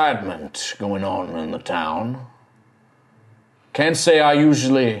excitement going on in the town. Can't say I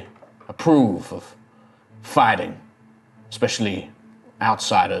usually approve of fighting, especially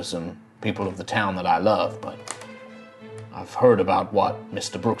outsiders and people of the town that I love, but I've heard about what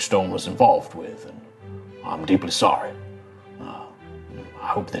Mr. Brookstone was involved with, and I'm deeply sorry. I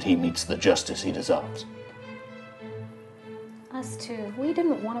hope that he meets the justice he deserves. us too. We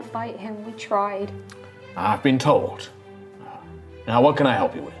didn't want to fight him. We tried. I've been told. Now, what can I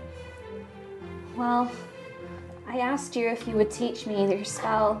help you with? Well, I asked you if you would teach me your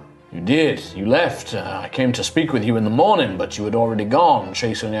spell. You did. You left. I came to speak with you in the morning, but you had already gone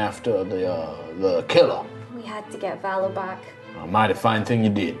chasing after the killer. We had to get Vala back. A mighty fine thing you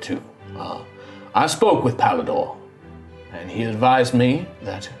did, too. I spoke with Palador, and he advised me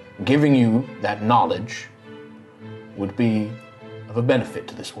that giving you that knowledge would be of a benefit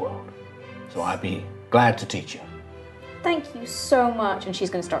to this world. So I'd be glad to teach you. Thank you so much. And she's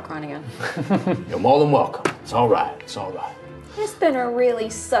going to start crying again. You're more than welcome. It's all right. It's all right. It's been a really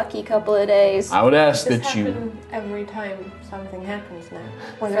sucky couple of days. I would ask This that you... happens every time something happens now.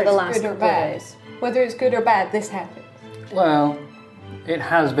 Whether For the it's last good or couple of bad. days. Whether it's good or bad, this happens. Well, it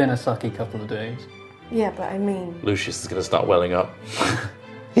has been a sucky couple of days. Yeah, but I mean, Lucius is going to start welling up.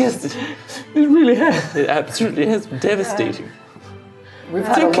 Yes, it really has. It absolutely has been devastating. We've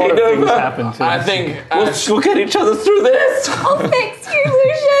had a lot of things happen to I us. think... We'll get each other through this. I'll fix you,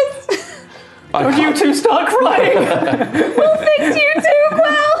 Lucius. Don't you two start crying! We'll fix you too,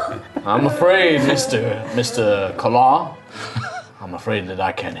 Quill. I'm afraid, Mr. Kalar, I'm afraid that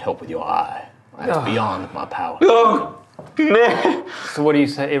I can't help with your eye. That's beyond my power. So what do you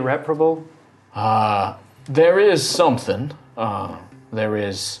say, irreparable? There is something.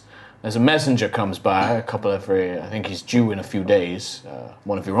 There's a messenger comes by, I think he's due in a few days,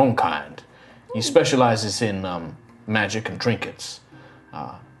 one of your own kind. He specializes in magic and trinkets.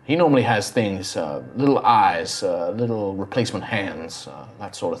 He normally has things, little eyes, little replacement hands,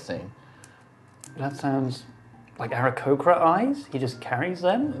 that sort of thing. That sounds like Aarakocra eyes? He just carries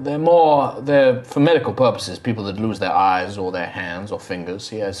them? They're for medical purposes, people that lose their eyes or their hands or fingers.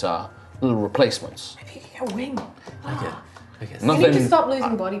 He has little replacements. Maybe you can get a wing. Okay. You need to stop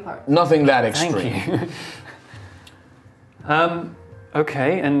losing body parts. Nothing that extreme. Thank you.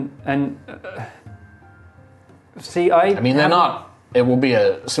 Okay, and see, I mean, they're not. It will be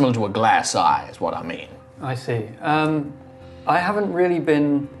similar to a glass eye, is what I mean. I see. I haven't really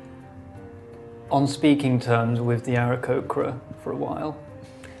been on speaking terms with the Aarakocra for a while.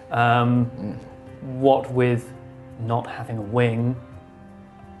 What with not having a wing.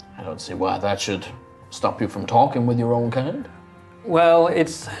 I don't see why that should stop you from talking with your own kind. Well,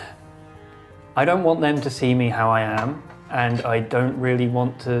 I don't want them to see me how I am, and I don't really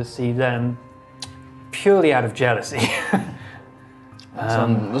want to see them purely out of jealousy.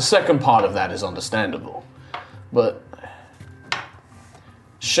 The second part of that is understandable, but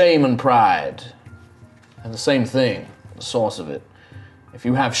shame and pride are the same thing, the source of it. If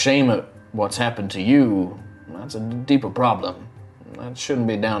you have shame at what's happened to you, that's a deeper problem. That shouldn't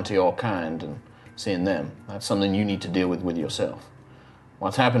be down to your kind and seeing them. That's something you need to deal with yourself.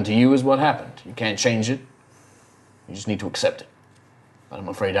 What's happened to you is what happened. You can't change it. You just need to accept it. But I'm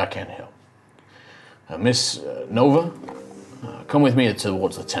afraid I can't help. Miss Nova, come with me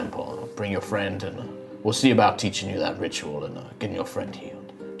towards the temple. I'll bring your friend and we'll see about teaching you that ritual and getting your friend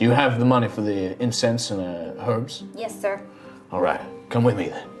healed. Do you have the money for the incense and herbs? Yes, sir. All right, come with me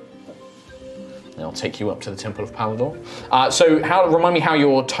then. And I'll take you up to the Temple of Palador. So remind me how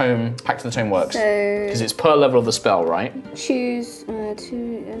your Pact of the Tome works. Because it's per level of the spell, right? Choose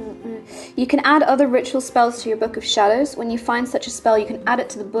you can add other ritual spells to your Book of Shadows. When you find such a spell, you can add it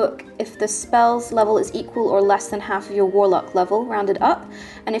to the book if the spell's level is equal or less than half of your Warlock level, rounded up,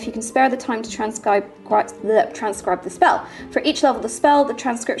 and if you can spare the time to transcribe the spell. For each level of the spell, the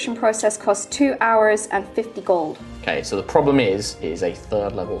transcription process costs 2 hours and 50 gold. Okay, so the problem is a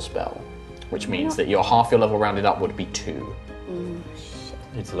third level spell, which means that your half your level rounded up would be 2.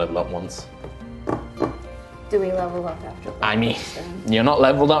 Need to level up once. Do we level up after that? I mean, you're not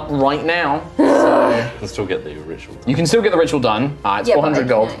leveled up right now, so You can still get the ritual done. you can still get the ritual done. It's 400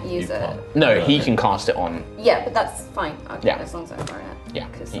 gold. Use You it. can't. No, he can cast it on. Yeah, but that's fine. Okay, Yeah. as long as I learn it. Yeah.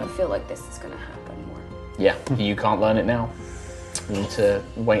 Because I feel like this is going to happen more. Yeah, you can't learn it now. You need to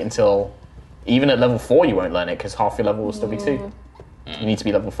wait until, even at level 4 you won't learn it because half your level will still be 2. You need to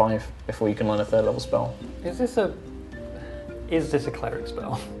be level 5 before you can learn a third level spell. Is this a cleric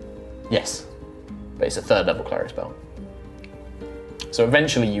spell? Yes, but it's a third level cleric spell. So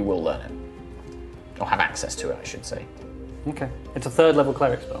eventually you will learn it. Or have access to it, I should say. Okay. It's a third level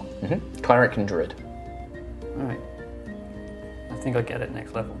cleric spell. Cleric and druid. Alright. I think I get it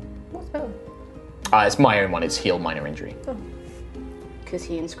next level. What spell? It's my own one, it's heal minor injury. Because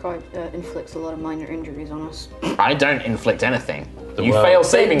he inflicts a lot of minor injuries on us. I don't inflict anything. You well- fail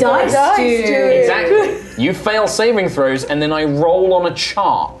saving throws. Dude. Exactly. You fail saving throws and then I roll on a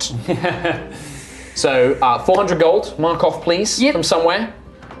chart. So, 400 gold, mark off please, from somewhere.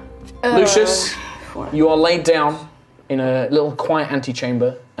 Lucius, you are laid down in a little quiet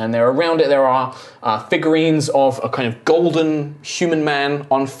antechamber, and around it there are figurines of a kind of golden human man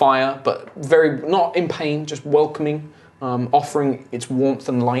on fire, but very, not in pain, just welcoming, offering its warmth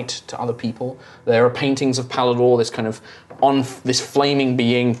and light to other people. There are paintings of Palador, this kind of this flaming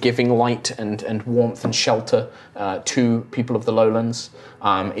being giving light and warmth and shelter to people of the lowlands.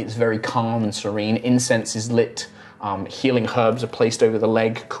 It's very calm and serene. Incense is lit. Healing herbs are placed over the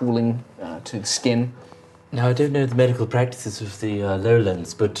leg, cooling to the skin. Now, I don't know the medical practices of the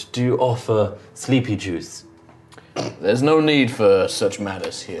lowlands, but do you offer sleepy juice? There's no need for such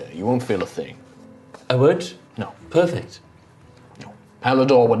matters here. You won't feel a thing. I won't? No. Perfect. No.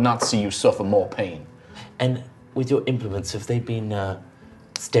 Palador would not see you suffer more pain. And with your implements, have they been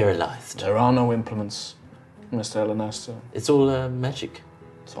sterilized? There are no implements, Mr. Elenester. It's all magic.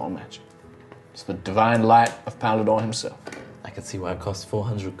 It's all magic. It's the divine light of Palador himself. I can see why it costs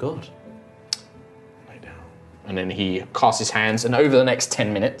 400 gold. Lay down. And then he casts his hands, and over the next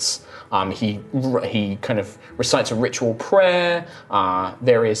 10 minutes, he kind of recites a ritual prayer.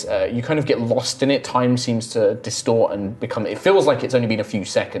 There is, you kind of get lost in it. Time seems to distort and become, it feels like it's only been a few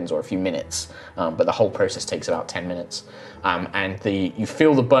seconds or a few minutes, but the whole process takes about 10 minutes. And you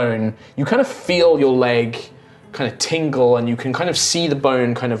feel the bone, you kind of feel your leg kind of tingle, and you can kind of see the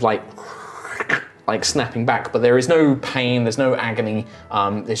bone kind of like snapping back, but there is no pain, there's no agony,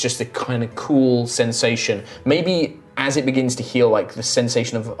 there's just a kind of cool sensation. Maybe as it begins to heal, like the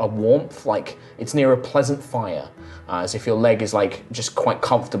sensation of a warmth, like it's near a pleasant fire. as if your leg is like just quite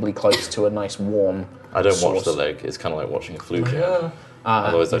comfortably close to a nice warm. I don't source. watch the leg. It's kind of like watching a flu jab.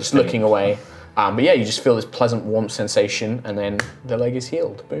 Otherwise, Just looking away. But yeah, you just feel this pleasant warmth sensation, and then the leg is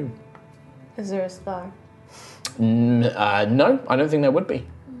healed. Boom. Is there a scar? No, I don't think there would be.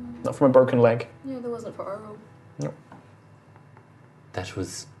 Not from a broken leg. Yeah, there wasn't for Earl. No. That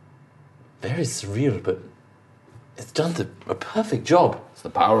was very surreal, but it's done a perfect job. It's the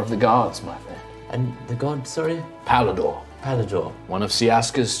power of the gods, my friend. And the god, sorry? Palador. Palador. One of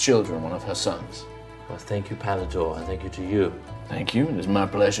Siaska's children, one of her sons. Well, thank you, Palador, and thank you to you. Thank you, it is my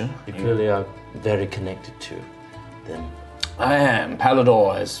pleasure. You clearly are very connected to them. I am.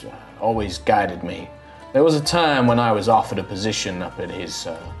 Palador has always guided me. There was a time when I was offered a position up at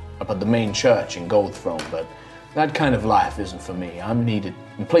the main church in Goldthrone, but that kind of life isn't for me. I'm needed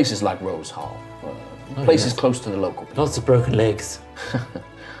in places like Rose Hall, places close to the local people. Lots of broken legs.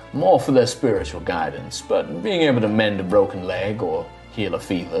 More for their spiritual guidance, but being able to mend a broken leg or heal a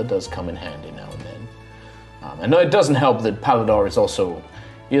fever does come in handy now and then. I know it doesn't help that Palador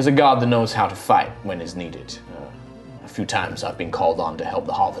is a god that knows how to fight when is needed. A few times I've been called on to help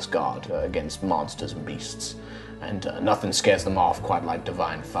the Harvest God against monsters and beasts, and nothing scares them off quite like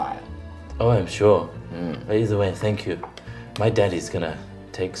divine fire. Oh, I'm sure. But either way, thank you. My daddy's gonna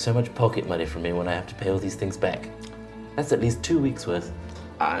take so much pocket money from me when I have to pay all these things back. That's at least 2 weeks' worth.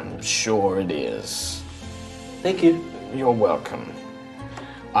 I'm sure it is. Thank you. You're welcome.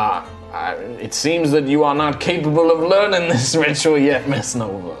 It seems that you are not capable of learning this ritual yet, Miss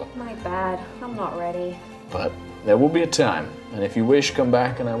Nova. My bad. I'm not ready. But there will be a time, and if you wish, come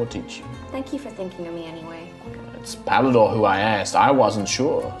back and I will teach you. Thank you for thinking of me anyway. It's Palador who I asked. I wasn't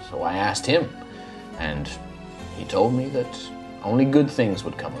sure, so I asked him. And he told me that only good things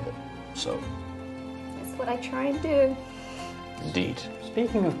would come of it. So, That's what I try and do. indeed.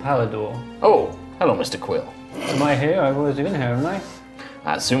 Speaking of Palador, Oh, hello, Mr. Quill. am I here? I've always been here, haven't I?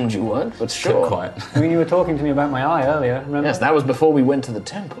 I assumed you weren't, but Kept sure. quiet. I mean, you were talking to me about my eye earlier, remember? Yes, that was before we went to the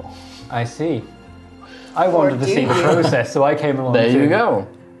temple. I see. I wanted to do see the you? process, so I came along There too. you go.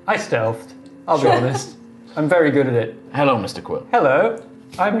 I stealthed, I'll be honest. I'm very good at it. Hello, Mr. Quill. Hello,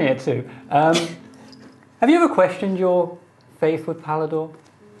 I'm here too. Have you ever questioned your faith with Palador?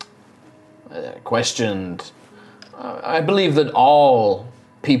 Questioned. I believe that all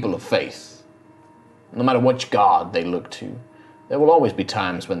people of faith, no matter which god they look to, there will always be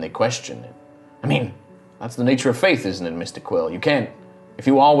times when they question it. I mean, that's the nature of faith, isn't it, Mr. Quill? You can't, if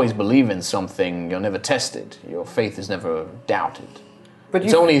you always believe in something, you're never tested. Your faith is never doubted. But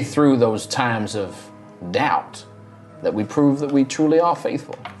It's only through those times of doubt that we prove that we truly are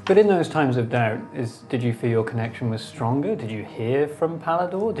faithful. But in those times of doubt, did you feel your connection was stronger? Did you hear from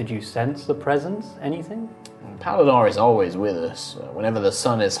Palador? Did you sense the presence? Anything? Palador is always with us. Whenever the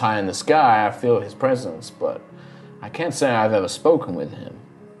sun is high in the sky, I feel his presence, but I can't say I've ever spoken with him,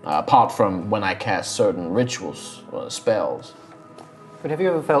 apart from when I cast certain rituals or spells. But have you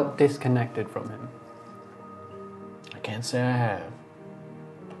ever felt disconnected from him? I can't say I have.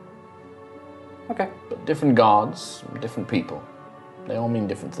 Okay. But different gods, different people, they all mean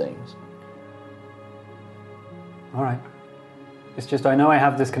different things. All right. It's just I know I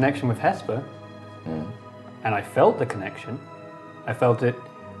have this connection with Hesper, and I felt the connection. I felt it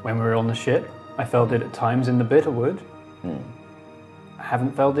when we were on the ship. I felt it at times in the Bitterwood. I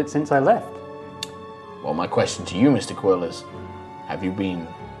haven't felt it since I left. Well, my question to you, Mr. Quill, is have you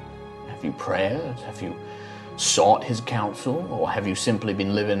prayed? Have you sought his counsel? Or have you simply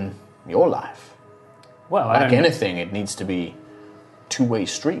been living your life? Well, I Like don't... anything, it needs to be two-way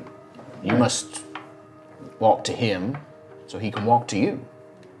street. You must walk to him so he can walk to you.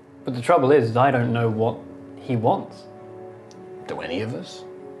 But the trouble is I don't know what he wants. Do any of us?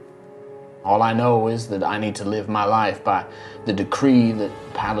 All I know is that I need to live my life by the decree that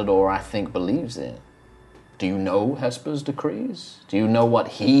Palador, I think, believes in. Do you know Hesper's decrees? Do you know what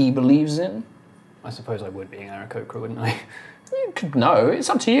he believes in? I suppose I would be an Aarakocra, wouldn't I? You could know. It's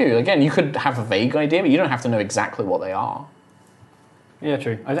up to you. Again, you could have a vague idea, but you don't have to know exactly what they are. Yeah,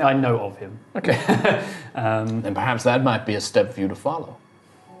 true. I know of him. Okay. Then perhaps that might be a step for you to follow.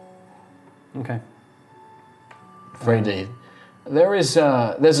 Okay. Afraid there's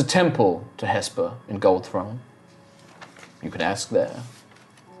a temple to Hesper in Goldthrone. You could ask there.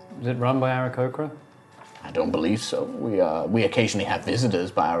 Is it run by Aarakocra? I don't believe so. We occasionally have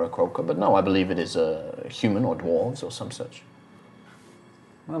visitors by Aarakocra, but no, I believe it is a human or dwarves or some such.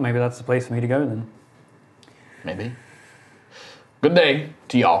 Well, maybe that's the place for me to go then. Maybe. Good day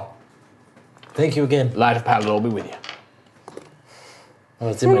to y'all. Thank you again. Light of Palador will be with you. Oh,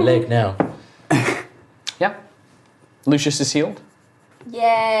 it's in my leg now. Yeah. Lucius is healed.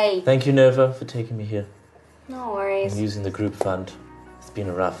 Yay! Thank you, Nova, for taking me here. No worries. I'm using the group fund. It's been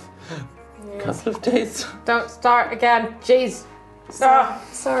a rough couple of days. Don't start again. Jeez. Ah.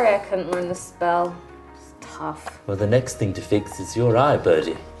 Sorry I couldn't learn the spell. It's tough. Well, the next thing to fix is your eye,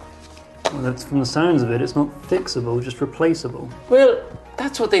 Birdie. Well, that's from the sounds of it. It's not fixable, just replaceable. Well,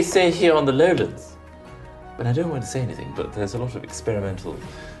 that's what they say here on the lowlands. But I don't want to say anything, but there's a lot of experimental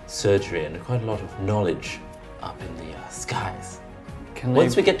surgery and quite a lot of knowledge up in the skies.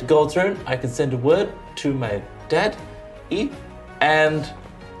 Once we get to Gold Throne, I can send a word to my dad, and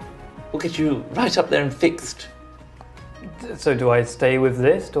we'll get you right up there and fixed. So do I stay with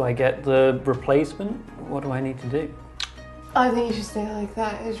this? Do I get the replacement? What do I need to do? I think you should stay like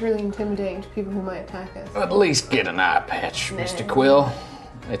that. It's really intimidating to people who might attack us. At least get an eye patch, Mr. Quill.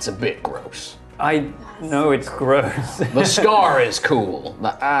 It's a bit gross. I know it's gross. The scar is cool.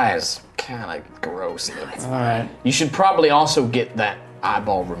 The eye's kind of gross looking. Alright. You should probably also get that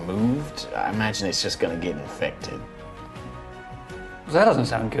eyeball removed. I imagine it's just going to get infected. That doesn't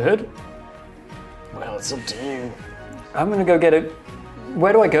sound good. Well, it's up to you. I'm gonna go get it.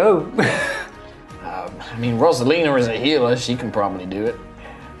 Where do I go? I mean, Rosalina is a healer. She can probably do it.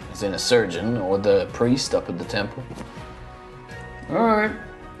 As in a surgeon or the priest up at the temple. Alright.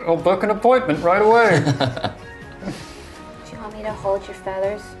 I'll book an appointment right away. Do you want me to hold your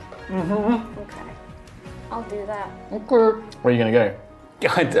feathers? Mm-hmm. Okay. I'll do that. Okay. Where are you going to go?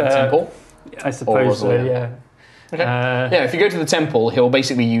 Temple? I suppose so, yeah. Okay. Yeah, if you go to the temple, he'll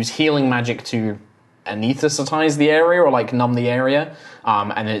basically use healing magic to anesthetize the area or like numb the area.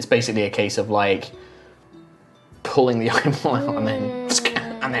 And then it's basically a case of like pulling the eyeball out and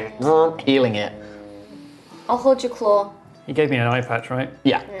then healing it. I'll hold your claw. He gave me an eye patch, right?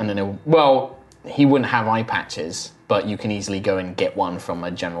 Yeah, and then he wouldn't have eye patches, but you can easily go and get one from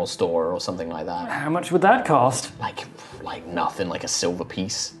a general store or something like that. How much would that cost? Like nothing, like a silver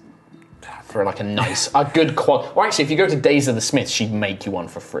piece. For like a good quality. Or actually, if you go to Days of the Smiths, she'd make you one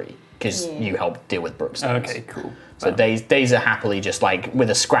for free because you help deal with Brookstones. Okay, cool. So Days are happily just like with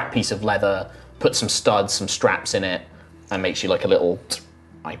a scrap piece of leather, put some studs, some straps in it, and makes you like a little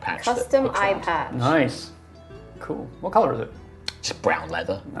eye patch. Custom eye patch. Nice. Cool. What colour is it? Just brown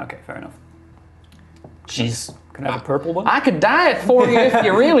leather. Okay, fair enough. Jeez. Can I have a purple one? I could dye it for you if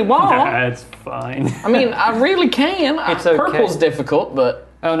you really want. That's fine. I mean, I really can. It's okay. Purple's difficult, but...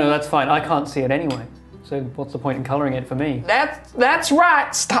 Oh no, that's fine. I can't see it anyway. So what's the point in colouring it for me? That's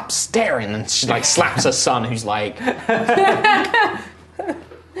right. Stop staring. And she like slaps her son, who's like...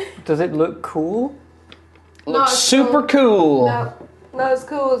 Does it look cool? Looks super cool. No, not as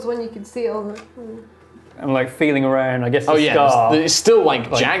cool as when you can see all the... I'm like feeling around, I guess the scar. It's still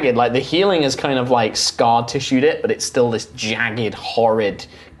like jagged. Like the healing is kind of like scar tissued it, but it's still this jagged, horrid...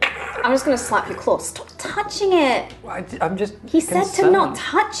 I'm just going to slap your claw. Stop touching it. I'm just He said to not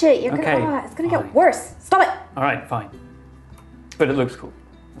touch it. You're Okay. gonna, it's going to get worse. Stop it. Alright, fine. But it looks cool.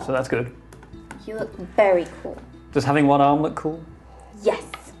 So that's good. You look very cool. Does having one arm look cool? Yes.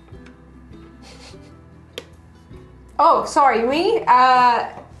 Oh, sorry, me?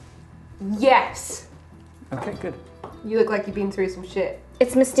 Yes. Okay, good. You look like you've been through some shit.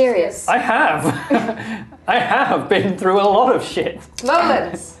 It's mysterious. I have. I have been through a lot of shit.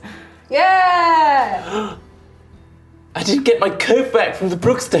 Lowlands. Yeah! I didn't get my coat back from the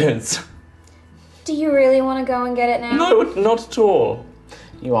Brookstones. Do you really want to go and get it now? No, not at all.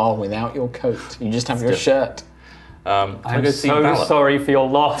 You are without your coat. You just have your shirt. I'm so sorry for your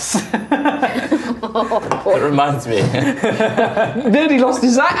loss. It reminds me. Daddy lost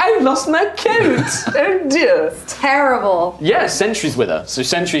his eye. I lost my coat. Oh dear. Terrible. Yeah, Sentry's with her. So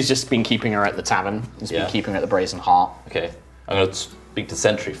Sentry's just been keeping her at the tavern. He's been keeping her at the Brazen Heart. Okay, I'm going to speak to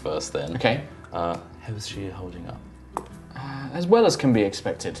Sentry first then. Okay. How is she holding up? As well as can be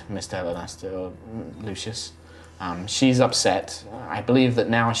expected, Mr. Elenasta or Lucius. She's upset. I believe that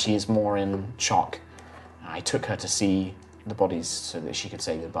now she is more in shock. I took her to see the bodies so that she could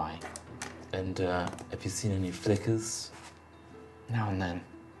say goodbye. And have you seen any flickers? Now and then,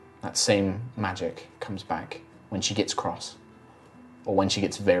 that same magic comes back when she gets cross. Or when she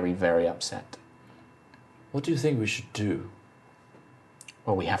gets very, very upset. What do you think we should do?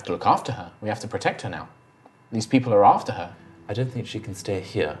 Well, we have to look after her. We have to protect her now. These people are after her. I don't think she can stay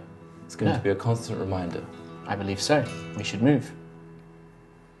here. It's going to be a constant reminder. I believe so. We should move.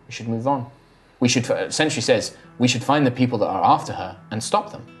 We should move on. We should, Sentry says, we should find the people that are after her and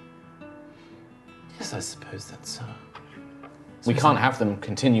stop them. Yes, I suppose that's... we can't have them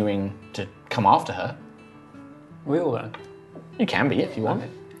continuing to come after her. Will though? You can be if you want.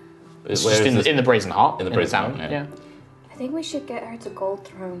 It's Where just is this? in the Brazen Heart. In the Brazen town. Heart, Yeah. I think we should get her to Gold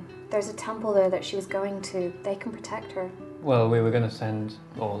Throne. There's a temple there that she was going to. They can protect her. Well, we were going to send,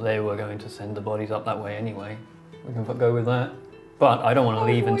 or they were going to send the bodies up that way anyway. We can go with that. But I don't want to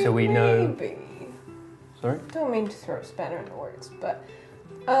leave until we know... Maybe. Sorry? Don't mean to throw a spanner in the works, but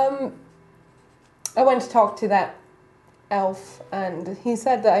I went to talk to that elf, and he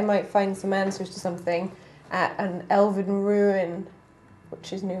said that I might find some answers to something at an elven ruin,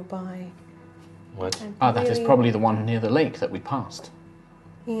 which is nearby. What? That is probably the one near the lake that we passed.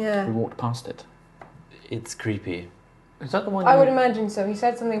 Yeah. We walked past it. It's creepy. Is that the one I would imagine so. He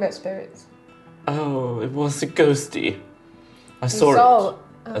said something about spirits. Oh, it was a ghosty. I You saw it.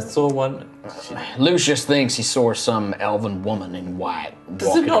 I saw one. Lucius thinks he saw some elven woman in white Does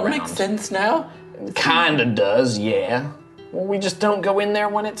walking it not around. make sense now? Kinda does, yeah. Well, we just don't go in there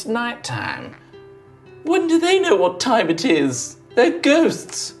when it's nighttime. When do they know what time it is? They're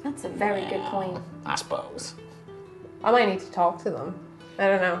ghosts. That's a very good point. I suppose. I might need to talk to them. I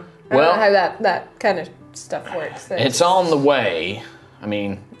don't know. I Well- don't know how that kind of stuff works. It's on the way. I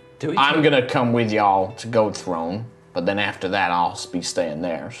mean, Do we I'm gonna come with y'all to Gold Throne, but then after that I'll be staying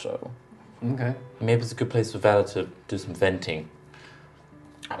there, so... Okay. Maybe it's a good place for Valor to do some venting.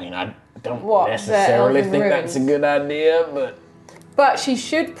 I mean, I don't What, the necessarily elven think that's a ruins? good idea, but... But she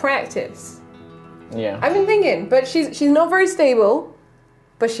should practice. Yeah. I've been thinking, but she's not very stable,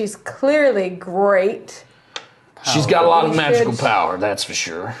 but she's clearly great. She's got a lot of We magical should- power, that's for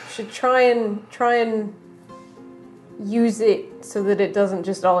sure. Should try and use it so that it doesn't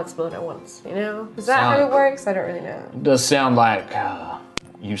just all explode at once. You know? Is that how it works? I don't really know. It does sound like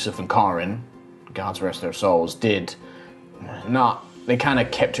Yusuf and Karin, God's rest their souls, did not... They kind of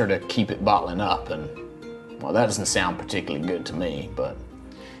kept her to keep it bottling up, and... Well, that doesn't sound particularly good to me, but...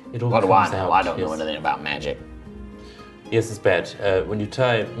 It all What do I comes know? out, I don't know yes. anything about magic. Yes, it's bad. When you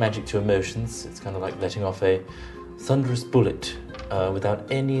tie magic to emotions, it's kind of like letting off a thunderous bullet without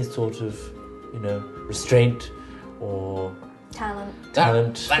any sort of, restraint or Talent.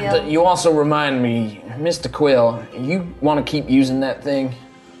 talent. You also remind me, Mr. Quill, you want to keep using that thing?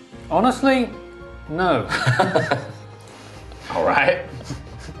 Honestly, no. All right.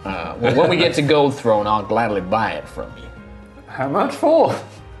 Well, when we get to Gold Throne, I'll gladly buy it from you. How much for?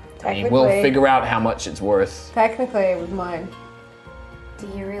 I mean, we'll figure out how much it's worth. Technically, it was mine. Do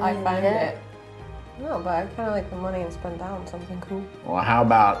you really I need found it? it. No, but I kind of like the money and spend that on something cool. Well, how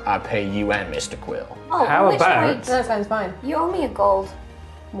about I pay you and Mr. Quill? Oh, How which about- way- That sounds fine. You owe me a gold.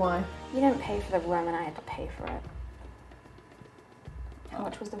 Why? You didn't pay for the room and I had to pay for it. How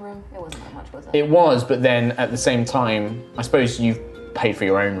much was the room? It wasn't that much, was it? It was, but then at the same time, I suppose you've paid for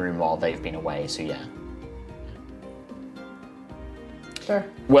your own room while they've been away, so yeah. Sure.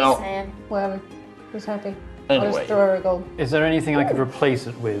 Well, Sam. Whatever. Who's happy? I'll anyway, just throw her a gold. Is there anything I could replace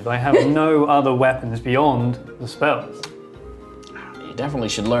it with? I have no other weapons beyond the spells. you definitely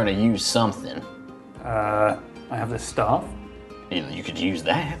should learn to use something. I have this staff. You could use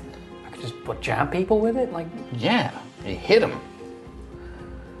that. I could just jab people with it, like. Yeah, you hit them.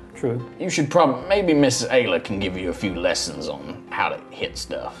 True. You should probably, maybe Mrs. Ayla can give you a few lessons on how to hit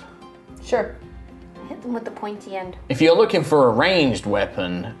stuff. Sure. Hit them with the pointy end. If you're looking for a ranged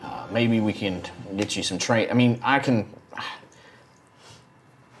weapon, maybe we can get you some I mean, I can...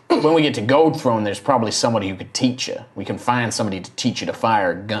 When we get to Gold Throne, there's probably somebody who could teach you. We can find somebody to teach you to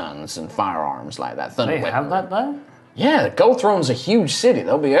fire guns and firearms like that. Thunder They weapon. have that there? Yeah, Gold Throne's a huge city.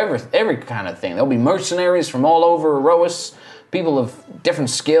 There'll be every kind of thing. There'll be mercenaries from all over Aerois, people of different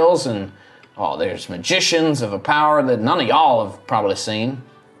skills, and there's magicians of a power that none of y'all have probably seen.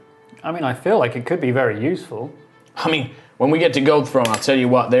 I mean, I feel like it could be very useful. I mean, when we get to Gold Throne, I'll tell you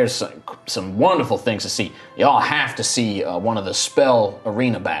what, there's some wonderful things to see. Y'all have to see one of the spell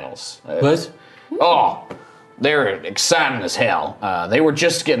arena battles. What? Oh, they're exciting as hell. They were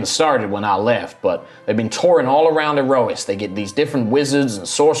just getting started when I left, but they've been touring all around Aerois. They get these different wizards and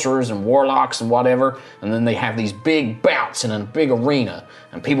sorcerers and warlocks and whatever, and then they have these big bouts in a big arena.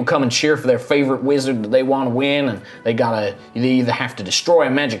 And people come and cheer for their favorite wizard that they want to win, and they either have to destroy a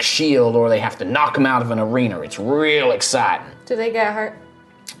magic shield or they have to knock them out of an arena. It's real exciting. Do they get hurt?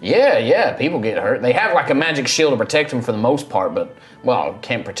 Yeah, people get hurt. They have like a magic shield to protect them for the most part, but, well, it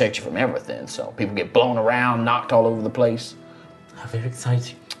can't protect you from everything, so people get blown around, knocked all over the place. How very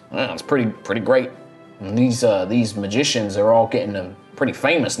exciting. Yeah, it's pretty great. And these magicians are all getting pretty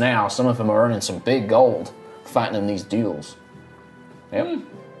famous now. Some of them are earning some big gold fighting in these duels. Yep.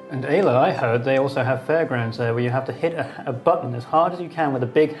 And Ayla, I heard they also have fairgrounds there where you have to hit a button as hard as you can with a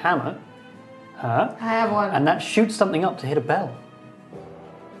big hammer. Huh? I have one. And that shoots something up to hit a bell.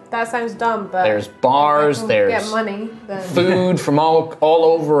 That sounds dumb, but There's bars, if I can there's get money, then food from all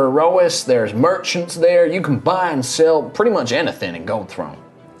over Aerois. There's merchants there. You can buy and sell pretty much anything in Gold Throne.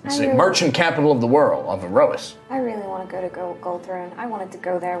 It's the merchant capital of the world, of Aerois. I really want want to go to Gold Throne. I wanted to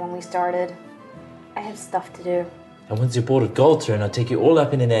go there when we started. I have stuff to do. And once you're bored of Gold Throne, I'll take you all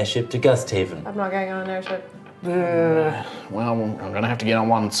up in an airship to Gusthaven. I'm not going on an airship. Well, I'm going to have to get on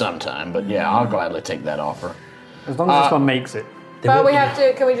one sometime, but yeah, I'll gladly take that offer. As long as this one makes it. But we have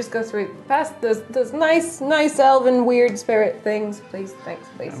to. Can we just go through past those nice elven weird spirit things, please? Thanks,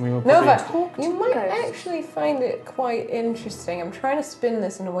 please. Nova, you might actually find it quite interesting. I'm trying to spin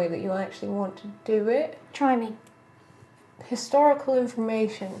this in a way that you actually want to do it. Try me. Historical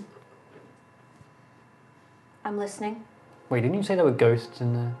information. I'm listening. Wait, didn't you say there were ghosts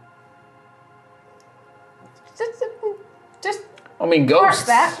in there? Just I mean, park ghosts.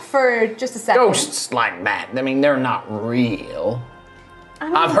 that for just a second. Ghosts like that. I mean, they're not real.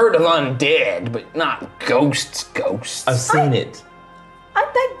 I've heard of undead, but not ghosts. I've seen it. I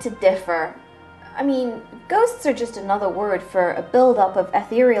beg to differ. I mean, ghosts are just another word for a build-up of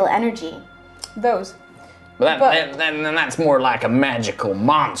ethereal energy. Those. But then that's more like a magical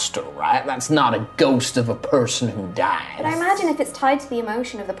monster, right? That's not a ghost of a person who died. But I imagine if it's tied to the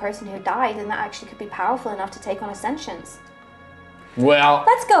emotion of the person who died, then that actually could be powerful enough to take on ascensions. Well,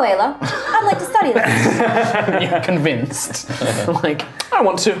 Let's go, Ayla. I'd like to study this. you're convinced. Like, I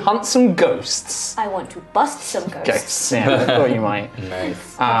want to hunt some ghosts. I want to bust some ghosts. Ghosts, yeah, I thought you might.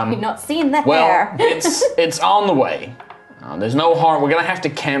 Nice. You've not seen the Well, hair. it's on the way. There's no harm. We're gonna have to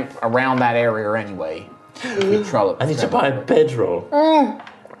camp around that area anyway. I need to buy a bedroll.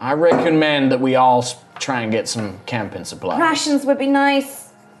 I recommend that we all try and get some camping supplies. Rations would be nice.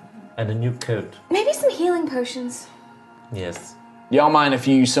 And a new coat. Maybe some healing potions. Yes. Y'all mind if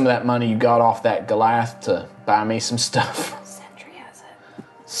you use some of that money you got off that Goliath to buy me some stuff? Sentry has it.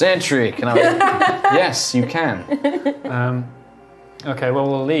 Sentry, can I? Yes, you can. Okay, well,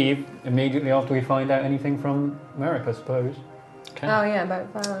 we'll leave immediately after we find out anything from Merrick, I suppose. Okay. Oh yeah,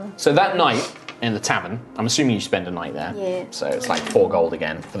 but So that night in the tavern, I'm assuming you spend a night there. Yeah. So it's like 4 gold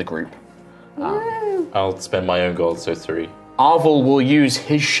again for the group. I'll spend my own gold, so 3. Arvel will use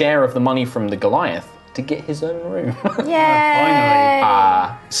his share of the money from the Goliath to get his own room. Yay!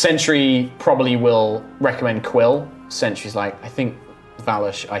 Sentry probably will recommend Quill. Sentry's like, I think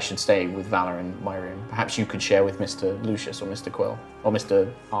Valor, I should stay with Valor in my room. Perhaps you could share with Mr. Lucius or Mr. Quill or Mr.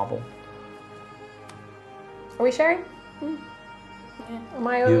 Arvel. are we sharing? Am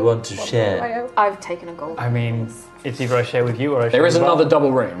I You owed? want to What share? do I owe? I've taken a gold. I mean, it's either I share with you or I share There is with another Val.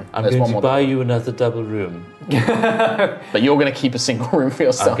 double room. I'm There's going one to more buy you another double room. But you're going to keep a single room for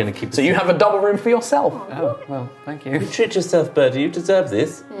yourself. I'm gonna keep a So you have a double room for yourself. Oh, well, thank you. You treat yourself, Birdie. You deserve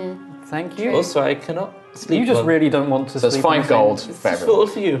this. Thank you. Also, I cannot sleep. You just well. really don't want to So it's sleep in 5 the same- gold for It's everyone. all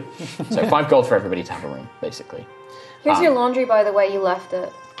for you. So 5 gold for everybody to have a room, basically. Here's your laundry, by the way. You left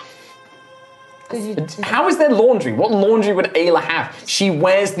it. How is there laundry? What laundry would Ayla have? She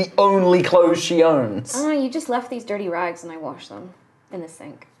wears the only clothes she owns. Oh, you just left these dirty rags and I washed them in the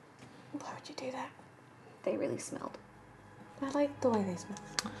sink. Why would you do that? They really smelled. I like the way they smell.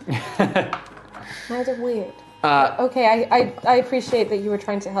 Now they're weird. Okay, I appreciate that you were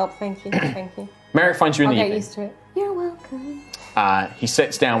trying to help. Thank you. Thank you. Merrick finds you in I'll the get evening. used to it. You're welcome. He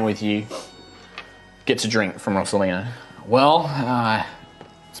sits down with you, gets a drink from Rosalina. Well,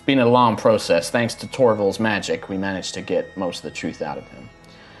 it's been a long process. Thanks to Torval's magic, we managed to get most of the truth out of him.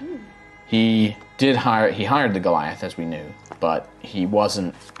 He hired the Goliath, as we knew, but he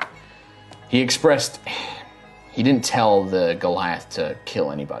didn't tell the Goliath to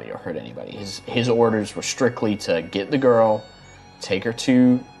kill anybody or hurt anybody. His orders were strictly to get the girl, take her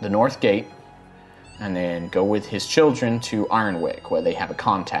to the North Gate, and then go with his children to Ironwick, where they have a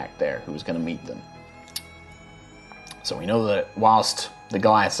contact there who was going to meet them. So we know that whilst the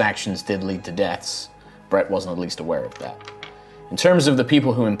Goliath's actions did lead to deaths, Brett wasn't at least aware of that. In terms of the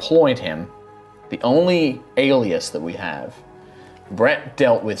people who employed him, the only alias that we have, Brett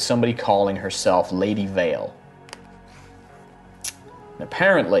dealt with somebody calling herself Lady Vale. And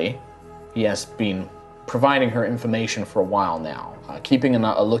apparently, he has been providing her information for a while now, keeping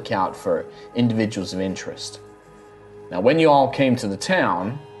a lookout for individuals of interest. Now, when you all came to the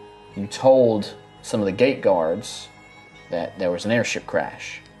town, you told some of the gate guards that there was an airship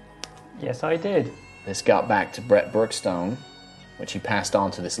crash. Yes, I did. This got back to Brett Brookstone, which he passed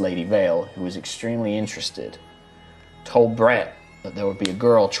on to this Lady Vale, who was extremely interested. Told Brett that there would be a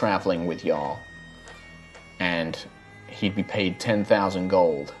girl traveling with y'all, and he'd be paid 10,000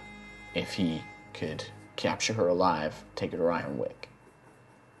 gold if he could capture her alive, take her to Ironwick.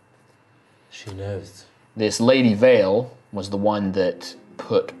 She knows. This Lady Vale was the one that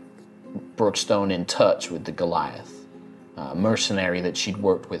put Brookstone in touch with the Goliath. A mercenary that she'd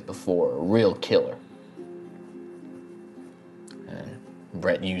worked with before, a real killer. And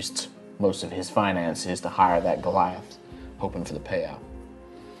Brett used most of his finances to hire that Goliath, hoping for the payout.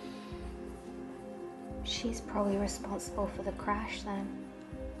 She's probably responsible for the crash then.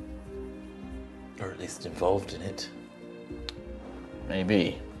 Or at least involved in it.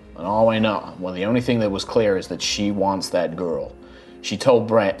 Maybe. And all I know, well, the only thing that was clear is that she wants that girl. She told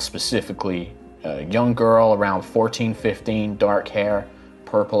Brett specifically, a young girl around 14, 15, dark hair,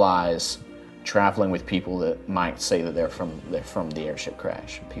 purple eyes, traveling with people that might say that they're from the airship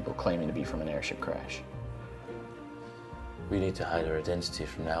crash. People claiming to be from an airship crash. We need to hide her identity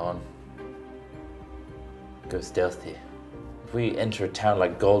from now on. Go stealthy. If we enter a town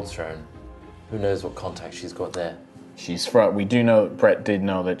like Goldthrone, who knows what contacts she's got there? We do know, Brett did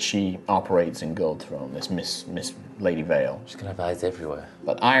know that she operates in Goldthrone, this Miss Lady Vale. She's gonna have eyes everywhere.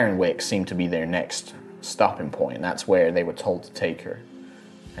 But Ironwick seemed to be their next stopping point. That's where they were told to take her.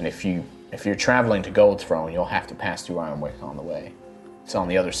 And if you're traveling to Goldthrone, you'll have to pass through Ironwick on the way. It's on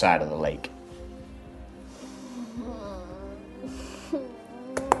the other side of the lake.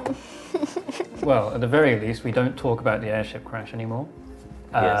 Well, at the very least, we don't talk about the airship crash anymore.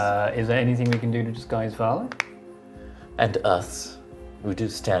 Yes. Is there anything we can do to disguise Vala? And us. We do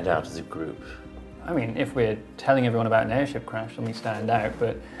stand out as a group. I mean, if we're telling everyone about an airship crash, then we stand out,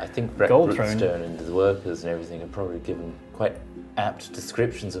 but I think Brett Goldthrone Brookstone and the workers and everything have probably given quite apt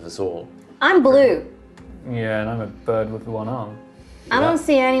descriptions of us all. I'm blue. Yeah, and I'm a bird with one arm. I don't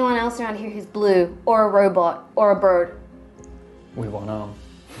see anyone else around here who's blue, or a robot, or a bird. With one arm.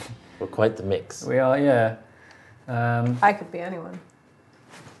 We're quite the mix. We are, yeah. I could be anyone.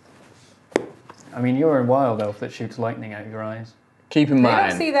 I mean, you're a wild elf that shoots lightning out of your eyes. Keep in I mind,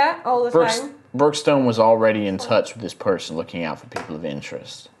 don't see that all the time. Brookstone was already in touch with this person looking out for people of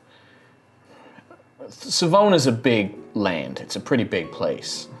interest. Savona's a big land. It's a pretty big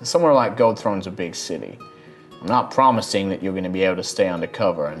place. Somewhere like Goldthrone's a big city. I'm not promising that you're going to be able to stay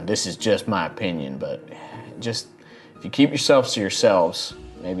undercover, and this is just my opinion, but just if you keep yourselves to yourselves,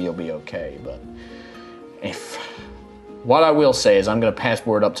 maybe you'll be okay. But what I will say is I'm going to pass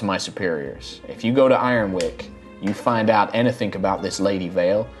word up to my superiors. If you go to Ironwick, you find out anything about this Lady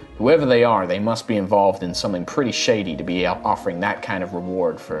Vale, whoever they are, they must be involved in something pretty shady to be offering that kind of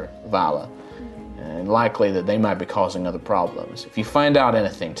reward for Vala. And likely that they might be causing other problems. If you find out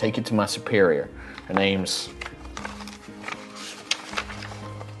anything, take it to my superior. Her name's...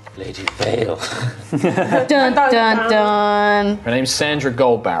 Lady Vale. Dun dun dun. Her name's Sandra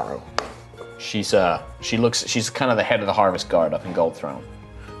Goldbarrow. She's kind of the head of the Harvest Guard up in Goldthrone.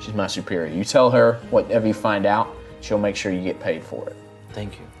 She's my superior. You tell her whatever you find out, she'll make sure you get paid for it.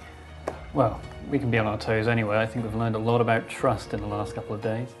 Thank you. Well, we can be on our toes anyway. I think we've learned a lot about trust in the last couple of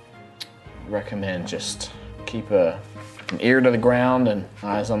days. I recommend just keep an ear to the ground and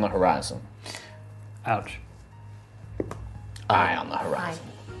eyes on the horizon. Ouch. Eye on the horizon.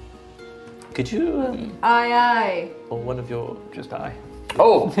 Could you, Aye, or one of your... Just eye.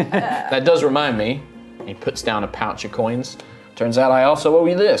 Oh, that does remind me. He puts down a pouch of coins. Turns out I also owe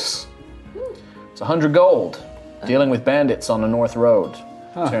you this. It's 100 gold. Dealing with bandits on the North Road.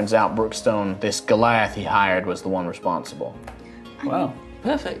 Turns out Brookstone, this Goliath he hired, was the one responsible. Wow.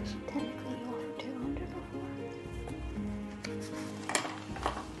 Perfect. Technically, you offered 200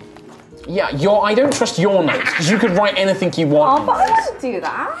 before. Yeah, I don't trust your notes, because you could write anything you want. Oh, but I wouldn't do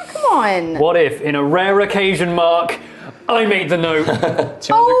that. Come on. What if, in a rare occasion, Mark, I made the note? 200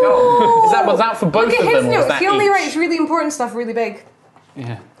 gold. Was that for both Look of at his them, or was notes. that He only each? writes really important stuff really big.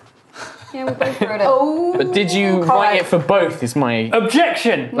 Yeah. Yeah, we both wrote it. Oh. But did you write it for both, is my...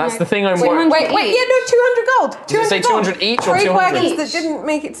 Objection! That's the thing I'm Wait, worried. yeah, no, 200 gold. 200 Does it say gold. 200 each or Trade 200? wagons that didn't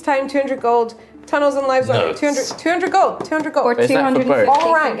make it to time, 200 gold. Tunnels and lives on it, 200 gold. 200 gold. Or Is that for 250 both?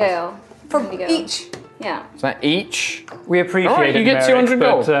 All around. Gale. For each. Yeah. Is that each? We appreciate All right, it, you get Merrick, 200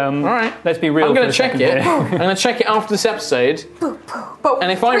 gold. But, All right. Let's be real. I'm going for to a check second it. here. I'm going to check it after this episode. But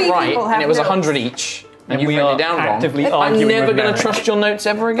And if I'm 3 right, people and have it was notes. 100 each, and And you've we written are it down actively wrong, I'm arguing never with going to Merrick. trust your notes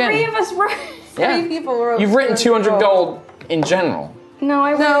ever again. 3 of us wrote. Yeah. 3 people wrote. You've written 200 gold in general. No,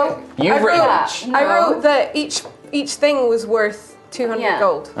 I wrote. No, You've I written wrote, each. I wrote that each thing was worth 200 Yeah.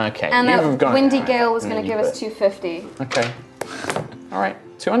 gold. Okay. And you've that got it. Windy All right. Gale was And going to then give you us 250. put- Okay. All right.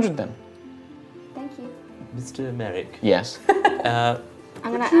 200 then. Thank you. Mr. Merrick, Yes. I'm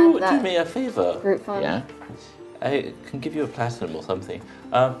going would to you add do that me a favour? group fund. Yeah. I can give you a platinum or something.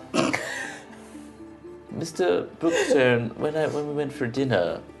 Mr. Brookstone, when we went for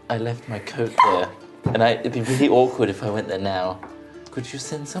dinner, I left my coat there, and it'd be really awkward if I went there now. Could you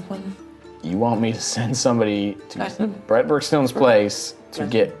send someone? You want me to send somebody to Platinum? Brett Brookstone's place to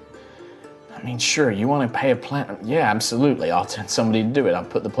get... I mean, sure, you want to pay a platinum? Yeah, absolutely. I'll send somebody to do it. I'll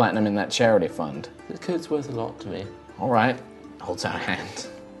put the platinum in that charity fund. The coat's worth a lot to me. All right. Holds out a hand.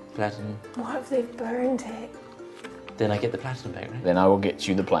 platinum. What if they've burned it? Then I get the platinum back, right? Then I will get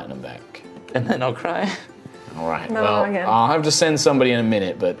you the platinum back. And then I'll cry. All right. No, well, again. I'll have to send somebody in a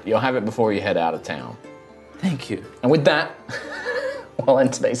minute, but you'll have it before you head out of town. Thank you. And with that, we'll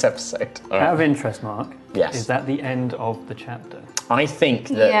end today's episode. All right. Out of interest, Mark. Yes. Is that the end of the chapter? I think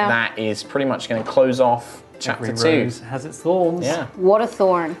that that is pretty much going to close off chapter 2. Every rose has its thorns. Yeah. What a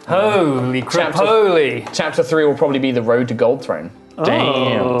thorn. Holy crap! Holy. Chapter 3 will probably be the road to Gold Throne.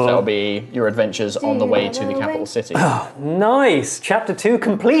 Damn. So that'll be your adventures on the way to the capital city. Nice. Chapter 2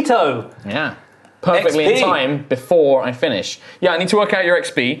 completo. Yeah. Perfectly XP. in time before I finish. Yeah, I need to work out your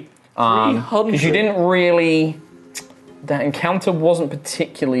XP. Because you didn't really... That encounter wasn't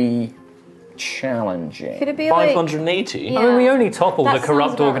particularly challenging. Could it be like 580? I mean, we only toppled That the sounds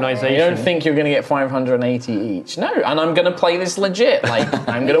corrupt about right. organisation. You don't think you're going to get 580 each? No, and I'm going to play this legit. Like,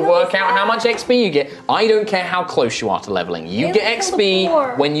 I'm going to work out how much XP you get. I don't care how close you are to leveling. You get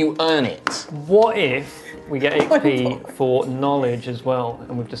XP when you earn it. What if we get XP for knowledge as well,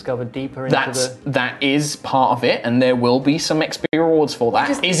 and we've discovered deeper into That is part of it, and there will be some XP rewards for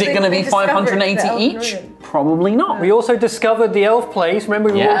that. Is it going to be 580 each? Probably not. We also discovered the elf place.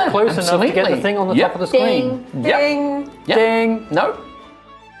 Remember, we were close enough to get the thing on the top of the screen. Ding. Ding. No.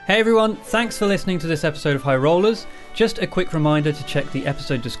 Hey everyone, thanks for listening to this episode of High Rollers. Just a quick reminder to check the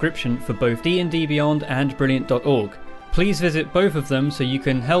episode description for both D&D Beyond and Brilliant.org. Please visit both of them so you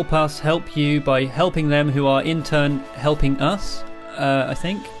can help us help you by helping them who are in turn helping us, I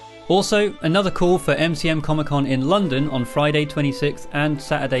think. Also, another call for MCM Comic Con in London on Friday 26th and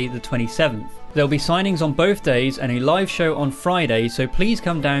Saturday the 27th. There'll be signings on both days and a live show on Friday, so please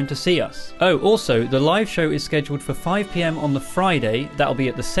come down to see us. Oh, also, the live show is scheduled for 5 PM on the Friday. That'll be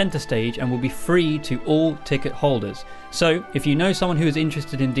at the centre stage and will be free to all ticket holders. So, if you know someone who is